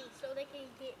it for money so they can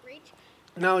get rich.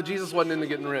 No, Jesus wasn't into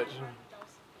getting rich.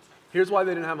 Here's why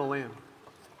they didn't have a lamb.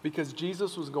 Because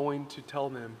Jesus was going to tell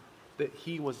them that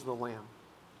he was the lamb.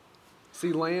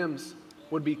 See, lambs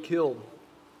would be killed.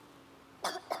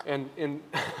 And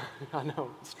I know,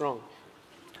 it's strong.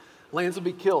 Lambs would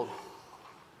be killed.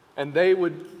 And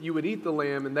you would eat the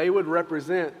lamb, and they would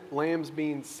represent lambs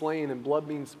being slain and blood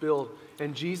being spilled.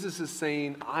 And Jesus is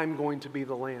saying, I'm going to be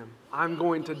the lamb. I'm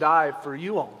going to die for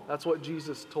you all. That's what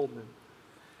Jesus told them.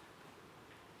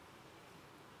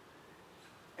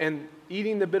 And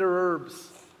eating the bitter herbs,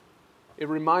 it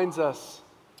reminds us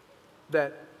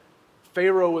that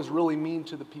Pharaoh was really mean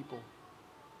to the people.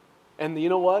 And you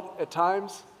know what? At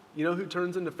times, you know who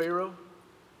turns into Pharaoh?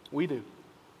 We do.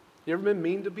 You ever been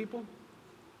mean to people?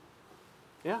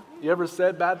 Yeah. You ever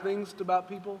said bad things about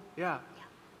people? Yeah.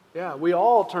 Yeah. We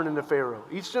all turn into Pharaoh.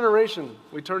 Each generation,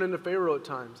 we turn into Pharaoh at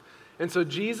times. And so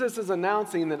Jesus is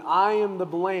announcing that I am the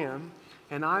lamb.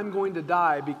 And I'm going to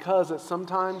die because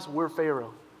sometimes we're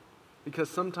Pharaoh, because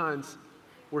sometimes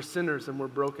we're sinners and we're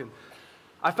broken.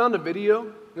 I found a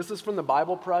video. This is from the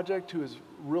Bible Project, who is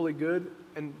really good.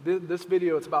 And this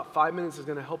video, it's about 5 minutes, is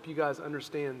going to help you guys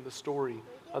understand the story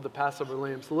of the Passover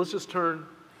lamb. So let's just turn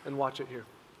and watch it here.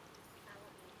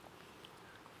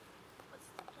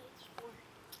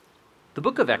 The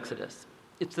book of Exodus.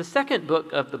 It's the second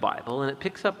book of the Bible, and it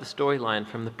picks up the storyline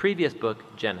from the previous book,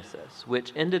 Genesis,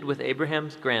 which ended with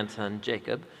Abraham's grandson,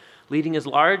 Jacob, leading his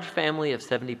large family of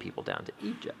 70 people down to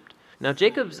Egypt. Now,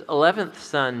 Jacob's 11th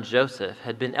son, Joseph,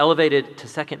 had been elevated to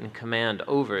second in command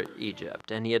over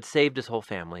Egypt, and he had saved his whole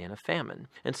family in a famine.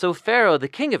 And so Pharaoh, the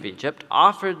king of Egypt,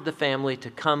 offered the family to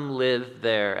come live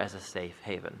there as a safe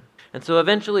haven. And so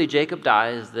eventually Jacob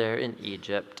dies there in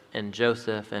Egypt, and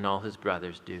Joseph and all his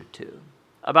brothers do too.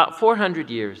 About 400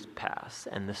 years pass,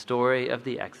 and the story of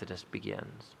the Exodus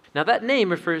begins. Now, that name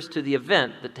refers to the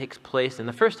event that takes place in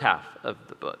the first half of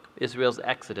the book, Israel's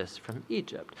exodus from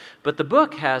Egypt. But the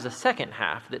book has a second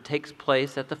half that takes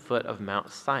place at the foot of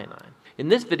Mount Sinai. In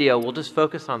this video, we'll just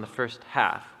focus on the first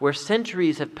half, where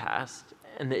centuries have passed,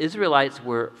 and the Israelites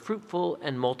were fruitful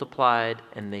and multiplied,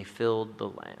 and they filled the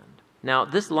land. Now,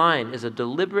 this line is a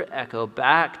deliberate echo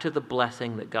back to the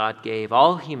blessing that God gave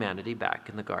all humanity back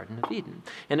in the Garden of Eden.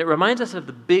 And it reminds us of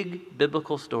the big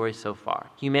biblical story so far.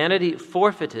 Humanity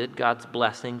forfeited God's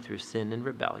blessing through sin and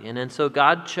rebellion, and so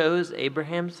God chose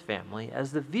Abraham's family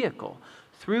as the vehicle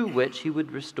through which he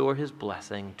would restore his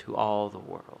blessing to all the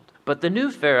world. But the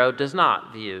new Pharaoh does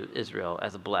not view Israel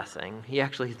as a blessing. He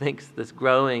actually thinks this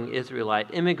growing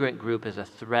Israelite immigrant group is a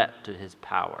threat to his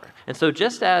power. And so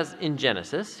just as in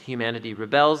Genesis, humanity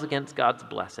rebels against God's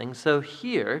blessing, so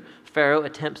here Pharaoh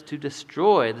attempts to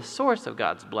destroy the source of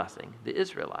God's blessing, the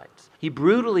Israelites. He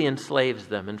brutally enslaves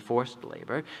them in forced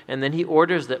labor, and then he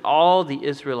orders that all the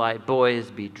Israelite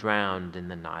boys be drowned in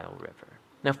the Nile River.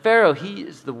 Now, Pharaoh, he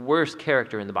is the worst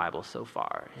character in the Bible so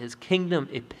far. His kingdom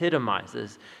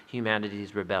epitomizes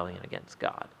humanity's rebellion against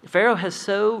God. Pharaoh has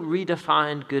so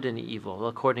redefined good and evil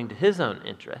according to his own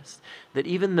interests that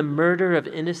even the murder of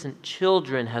innocent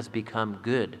children has become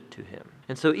good to him.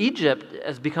 And so Egypt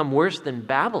has become worse than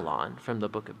Babylon from the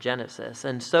book of Genesis.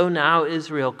 And so now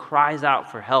Israel cries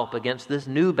out for help against this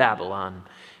new Babylon,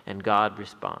 and God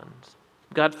responds.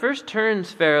 God first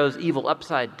turns Pharaoh's evil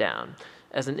upside down,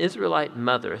 as an Israelite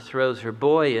mother throws her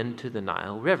boy into the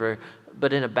Nile River,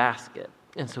 but in a basket.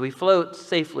 And so he floats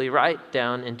safely right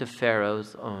down into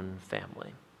Pharaoh's own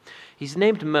family. He's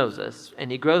named Moses,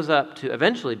 and he grows up to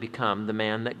eventually become the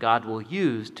man that God will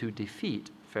use to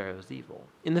defeat Pharaoh's evil.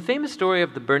 In the famous story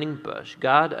of the burning bush,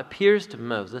 God appears to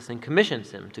Moses and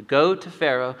commissions him to go to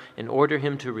Pharaoh and order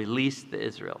him to release the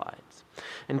Israelites.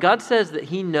 And God says that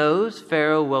he knows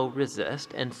Pharaoh will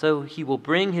resist, and so he will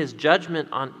bring his judgment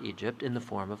on Egypt in the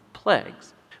form of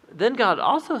plagues. Then God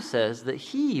also says that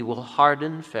he will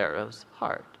harden Pharaoh's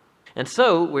heart. And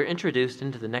so we're introduced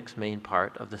into the next main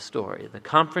part of the story, the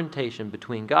confrontation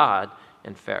between God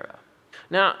and Pharaoh.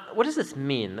 Now, what does this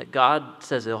mean, that God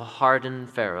says he'll harden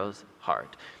Pharaoh's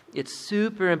heart? It's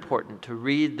super important to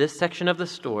read this section of the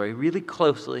story really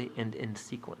closely and in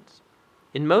sequence.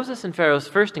 In Moses and Pharaoh's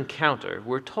first encounter,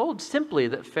 we're told simply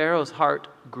that Pharaoh's heart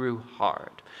grew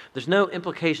hard. There's no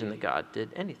implication that God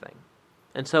did anything.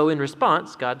 And so in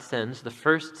response, God sends the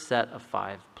first set of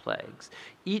 5 plagues,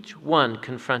 each one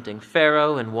confronting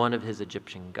Pharaoh and one of his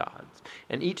Egyptian gods.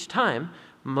 And each time,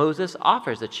 Moses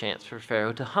offers a chance for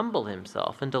Pharaoh to humble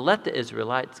himself and to let the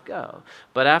Israelites go.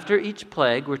 But after each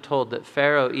plague, we're told that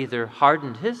Pharaoh either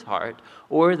hardened his heart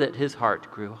or that his heart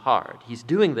grew hard. He's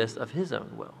doing this of his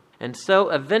own will. And so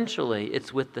eventually,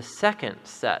 it's with the second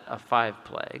set of 5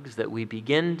 plagues that we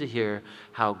begin to hear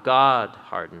how God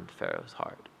hardened Pharaoh's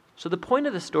heart. So the point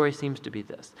of the story seems to be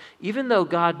this. Even though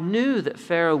God knew that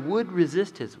Pharaoh would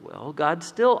resist his will, God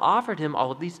still offered him all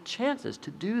of these chances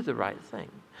to do the right thing.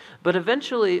 But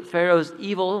eventually, Pharaoh's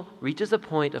evil reaches a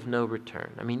point of no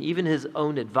return. I mean, even his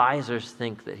own advisors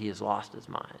think that he has lost his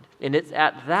mind. And it's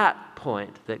at that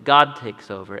point that God takes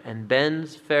over and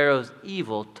bends Pharaoh's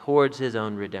evil towards his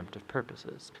own redemptive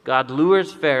purposes. God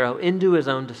lures Pharaoh into his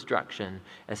own destruction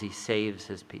as he saves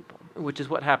his people, which is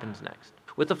what happens next.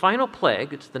 With the final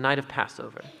plague, it's the night of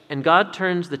Passover, and God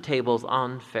turns the tables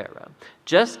on Pharaoh.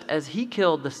 Just as he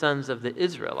killed the sons of the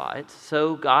Israelites,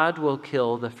 so God will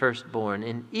kill the firstborn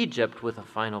in Egypt with a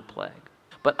final plague.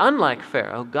 But unlike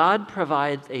Pharaoh, God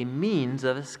provides a means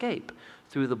of escape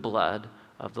through the blood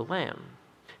of the Lamb.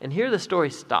 And here the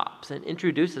story stops and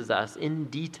introduces us in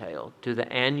detail to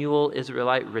the annual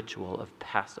Israelite ritual of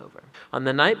Passover. On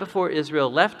the night before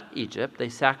Israel left Egypt, they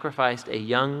sacrificed a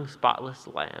young, spotless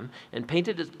lamb and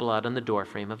painted its blood on the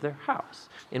doorframe of their house.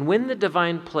 And when the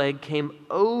divine plague came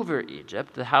over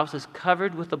Egypt, the houses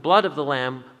covered with the blood of the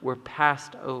lamb were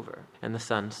passed over, and the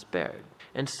son spared.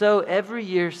 And so every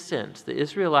year since, the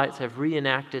Israelites have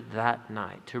reenacted that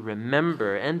night to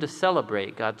remember and to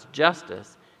celebrate God's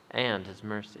justice and his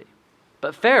mercy.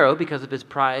 But Pharaoh, because of his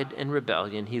pride and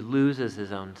rebellion, he loses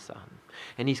his own son.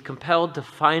 And he's compelled to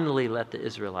finally let the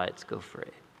Israelites go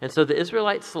free. And so the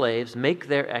Israelite slaves make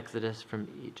their exodus from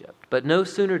Egypt. But no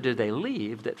sooner do they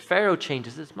leave that Pharaoh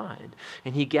changes his mind.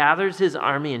 And he gathers his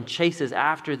army and chases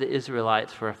after the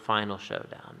Israelites for a final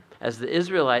showdown. As the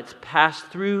Israelites pass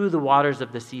through the waters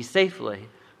of the sea safely,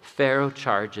 Pharaoh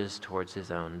charges towards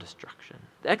his own destruction.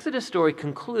 The Exodus story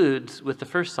concludes with the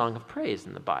first song of praise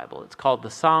in the Bible. It's called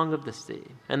the Song of the Sea.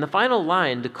 And the final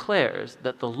line declares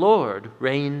that the Lord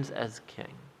reigns as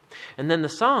king. And then the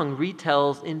song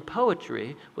retells in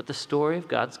poetry what the story of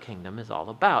God's kingdom is all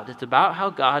about. It's about how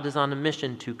God is on a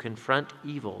mission to confront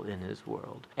evil in his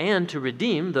world and to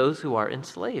redeem those who are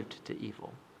enslaved to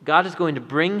evil. God is going to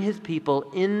bring his people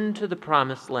into the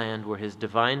promised land where his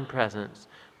divine presence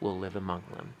will live among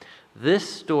them. This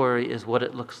story is what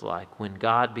it looks like when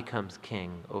God becomes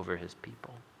king over his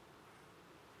people.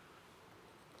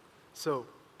 So,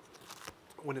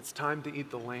 when it's time to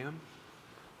eat the lamb,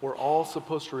 we're all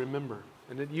supposed to remember.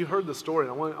 And you heard the story,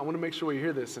 and I want to make sure you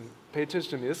hear this and pay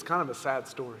attention to me. This is kind of a sad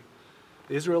story.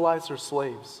 The Israelites are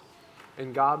slaves,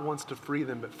 and God wants to free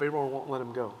them, but Pharaoh won't let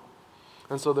them go.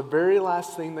 And so the very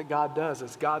last thing that God does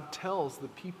is God tells the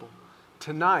people,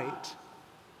 tonight,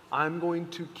 I'm going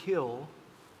to kill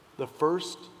the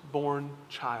firstborn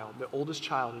child, the oldest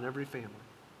child in every family,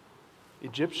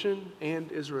 Egyptian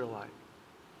and Israelite.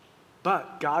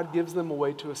 But God gives them a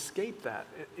way to escape that.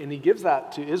 And he gives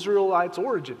that to Israelites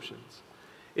or Egyptians.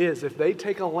 Is if they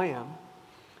take a lamb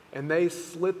and they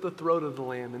slit the throat of the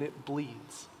lamb and it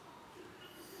bleeds.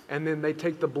 And then they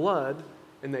take the blood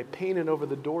and they paint it over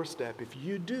the doorstep. If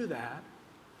you do that,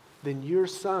 then your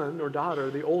son or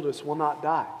daughter, the oldest, will not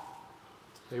die.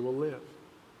 They will live.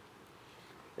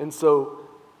 And so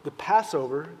the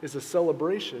Passover is a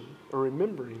celebration or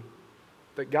remembering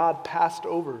that God passed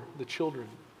over the children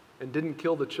and didn't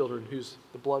kill the children whose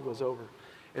the blood was over.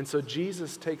 And so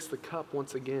Jesus takes the cup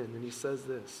once again and he says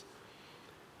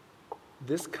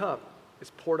this cup is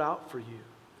poured out for you.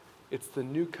 It's the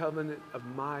new covenant of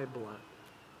my blood.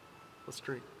 Let's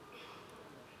drink.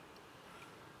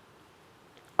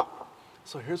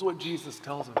 So here's what Jesus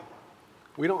tells them.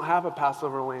 We don't have a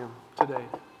Passover lamb today.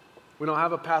 We don't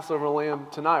have a Passover lamb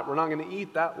tonight. We're not going to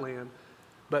eat that lamb.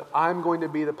 But I'm going to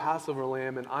be the Passover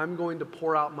lamb, and I'm going to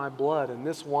pour out my blood. And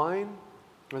this wine,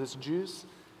 or this juice,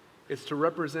 is to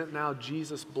represent now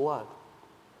Jesus' blood.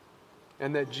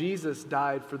 And that Jesus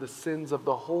died for the sins of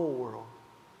the whole world.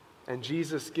 And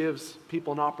Jesus gives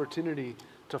people an opportunity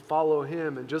to follow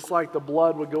him. And just like the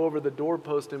blood would go over the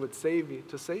doorpost and would save you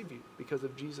because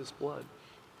of Jesus' blood.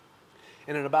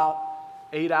 And in about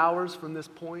 8 hours from this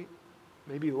point,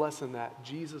 maybe less than that,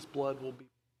 Jesus' blood will be.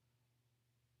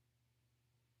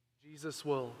 Jesus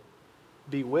will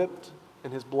be whipped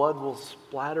and his blood will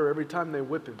splatter. Every time they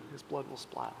whip him, his blood will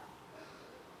splatter.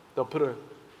 They'll put a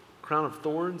crown of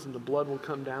thorns and the blood will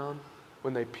come down.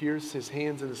 When they pierce his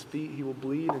hands and his feet, he will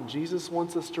bleed. And Jesus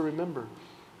wants us to remember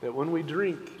that when we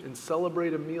drink and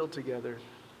celebrate a meal together,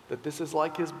 that this is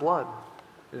like his blood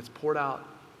and it's poured out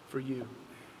for you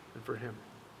and for him.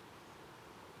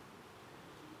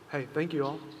 Hey, thank you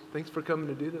all. Thanks for coming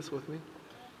to do this with me.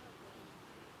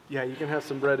 Yeah, you can have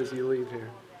some bread as you leave here.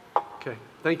 Okay,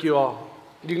 thank you all.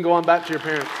 You can go on back to your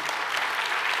parents.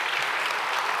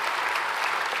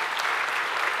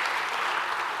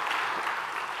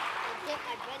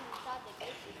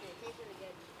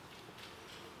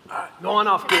 All right, go on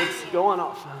off, kids. Go on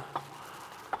off.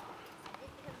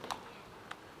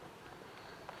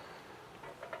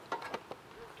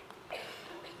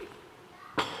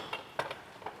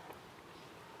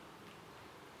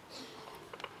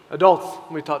 Adults,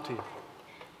 let me talk to you.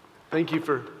 Thank you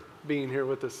for being here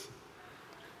with us.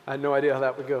 I had no idea how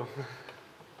that would go.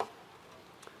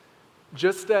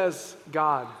 Just as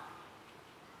God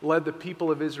led the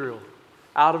people of Israel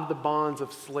out of the bonds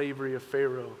of slavery of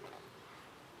Pharaoh,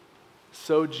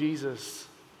 so Jesus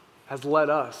has led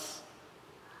us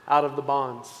out of the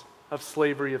bonds of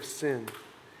slavery of sin.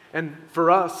 And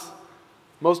for us,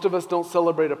 most of us don't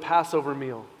celebrate a Passover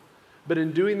meal. But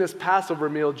in doing this Passover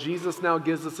meal, Jesus now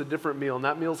gives us a different meal, and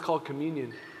that meal is called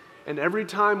communion. And every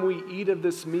time we eat of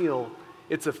this meal,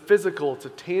 It's a physical, it's a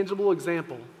tangible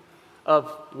example of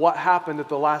what happened at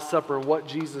the Last Supper and what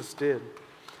Jesus did.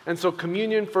 And so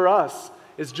communion for us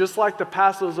is just like the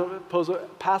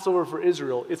Passover for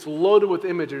Israel. It's loaded with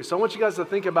imagery. So I want you guys to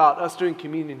think about us doing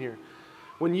communion here.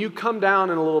 When you come down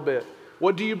in a little bit,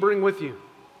 what do you bring with you?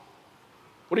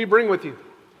 What do you bring with you?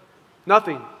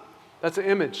 Nothing. That's an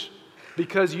image.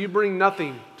 Because you bring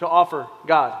nothing to offer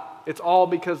God. It's all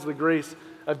because of the grace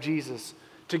of Jesus.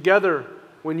 Together,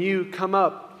 when you come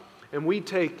up and we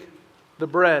take the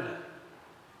bread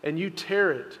and you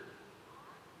tear it,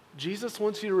 Jesus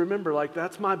wants you to remember, like,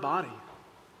 that's my body.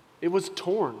 It was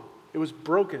torn. It was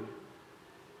broken.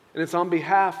 And it's on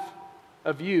behalf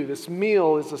of you. This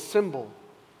meal is a symbol.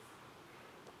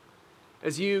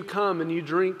 As you come and you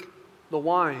drink the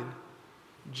wine,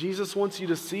 Jesus wants you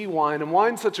to see wine. And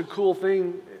wine's such a cool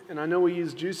thing, and I know we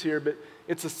use juice here, but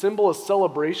it's a symbol of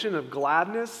celebration, of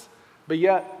gladness, but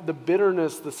yet the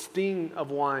bitterness, the sting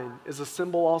of wine is a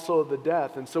symbol also of the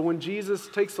death. And so when Jesus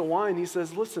takes the wine, he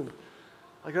says, listen,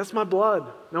 like, that's my blood.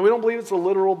 Now, we don't believe it's the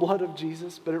literal blood of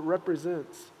Jesus, but it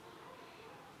represents.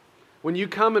 When you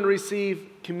come and receive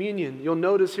communion, you'll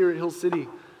notice here at Hill City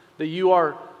that you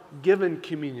are given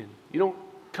communion. You don't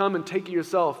come and take it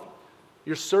yourself.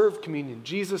 You're served communion.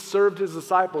 Jesus served his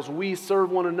disciples. We serve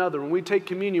one another. When we take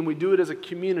communion, we do it as a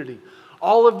community.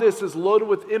 All of this is loaded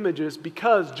with images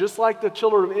because just like the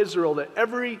children of Israel that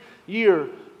every year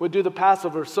would do the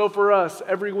Passover, so for us,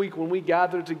 every week when we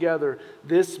gather together,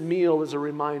 this meal is a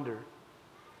reminder.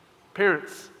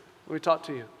 Parents, let me talk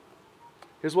to you.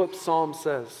 Here's what Psalm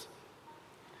says.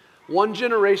 One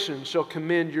generation shall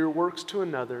commend your works to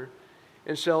another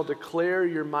and shall declare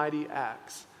your mighty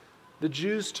acts. The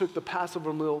Jews took the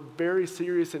Passover meal very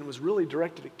serious, and it was really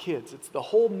directed at kids. The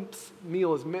whole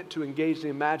meal is meant to engage the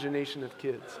imagination of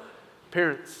kids.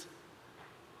 Parents,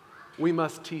 we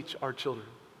must teach our children.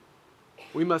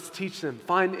 We must teach them.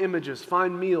 Find images,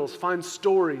 find meals, find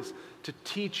stories to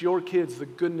teach your kids the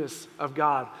goodness of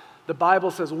God. The Bible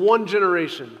says one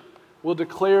generation will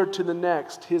declare to the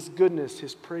next his goodness,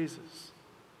 his praises.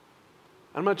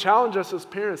 I'm going to challenge us as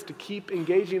parents to keep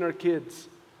engaging our kids.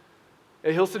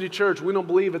 At Hill City Church, we don't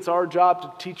believe it's our job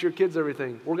to teach your kids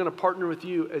everything. We're going to partner with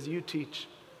you as you teach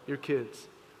your kids.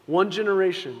 One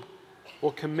generation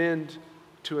will commend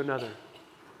to another.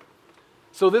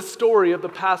 So this story of the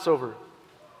Passover,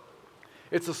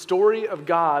 it's a story of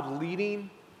God leading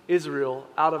Israel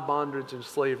out of bondage and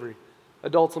slavery.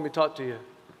 Adults, let me talk to you.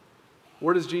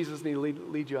 Where does Jesus need to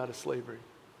lead you out of slavery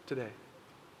today?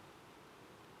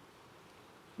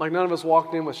 Like, none of us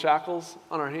walked in with shackles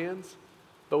on our hands,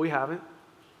 but we haven't.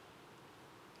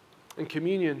 And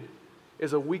communion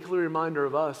is a weekly reminder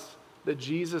of us that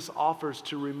Jesus offers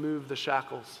to remove the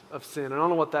shackles of sin. And I don't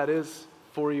know what that is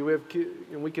for you.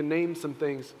 We can name some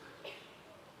things.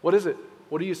 What is it?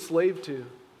 What are you slave to?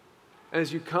 And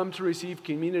as you come to receive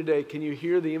communion today, can you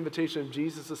hear the invitation of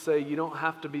Jesus to say, you don't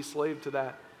have to be slave to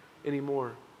that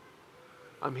anymore.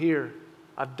 I'm here.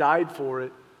 I've died for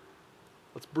it.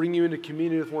 Let's bring you into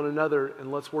communion with one another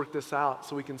and let's work this out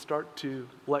so we can start to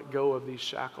let go of these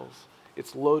shackles.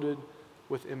 It's loaded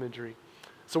with imagery.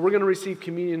 So we're going to receive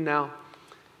communion now,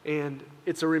 and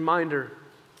it's a reminder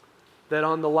that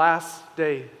on the last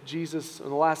day, on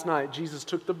the last night, Jesus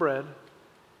took the bread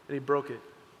and he broke it.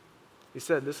 He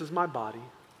said, "This is my body,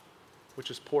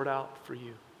 which is poured out for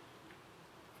you.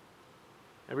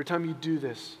 Every time you do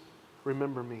this,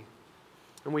 remember me."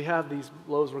 And we have these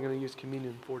loaves we're going to use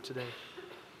communion for today.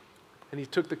 And he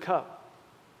took the cup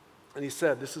and he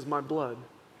said, "This is my blood.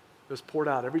 It was poured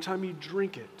out. Every time you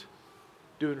drink it,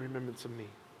 do it in remembrance of me."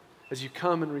 As you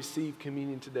come and receive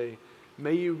communion today,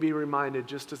 may you be reminded,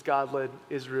 just as God led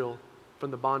Israel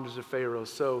from the bondage of Pharaoh,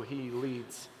 so he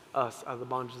leads us out of the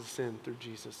bondage of sin through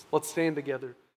Jesus. Let's stand together.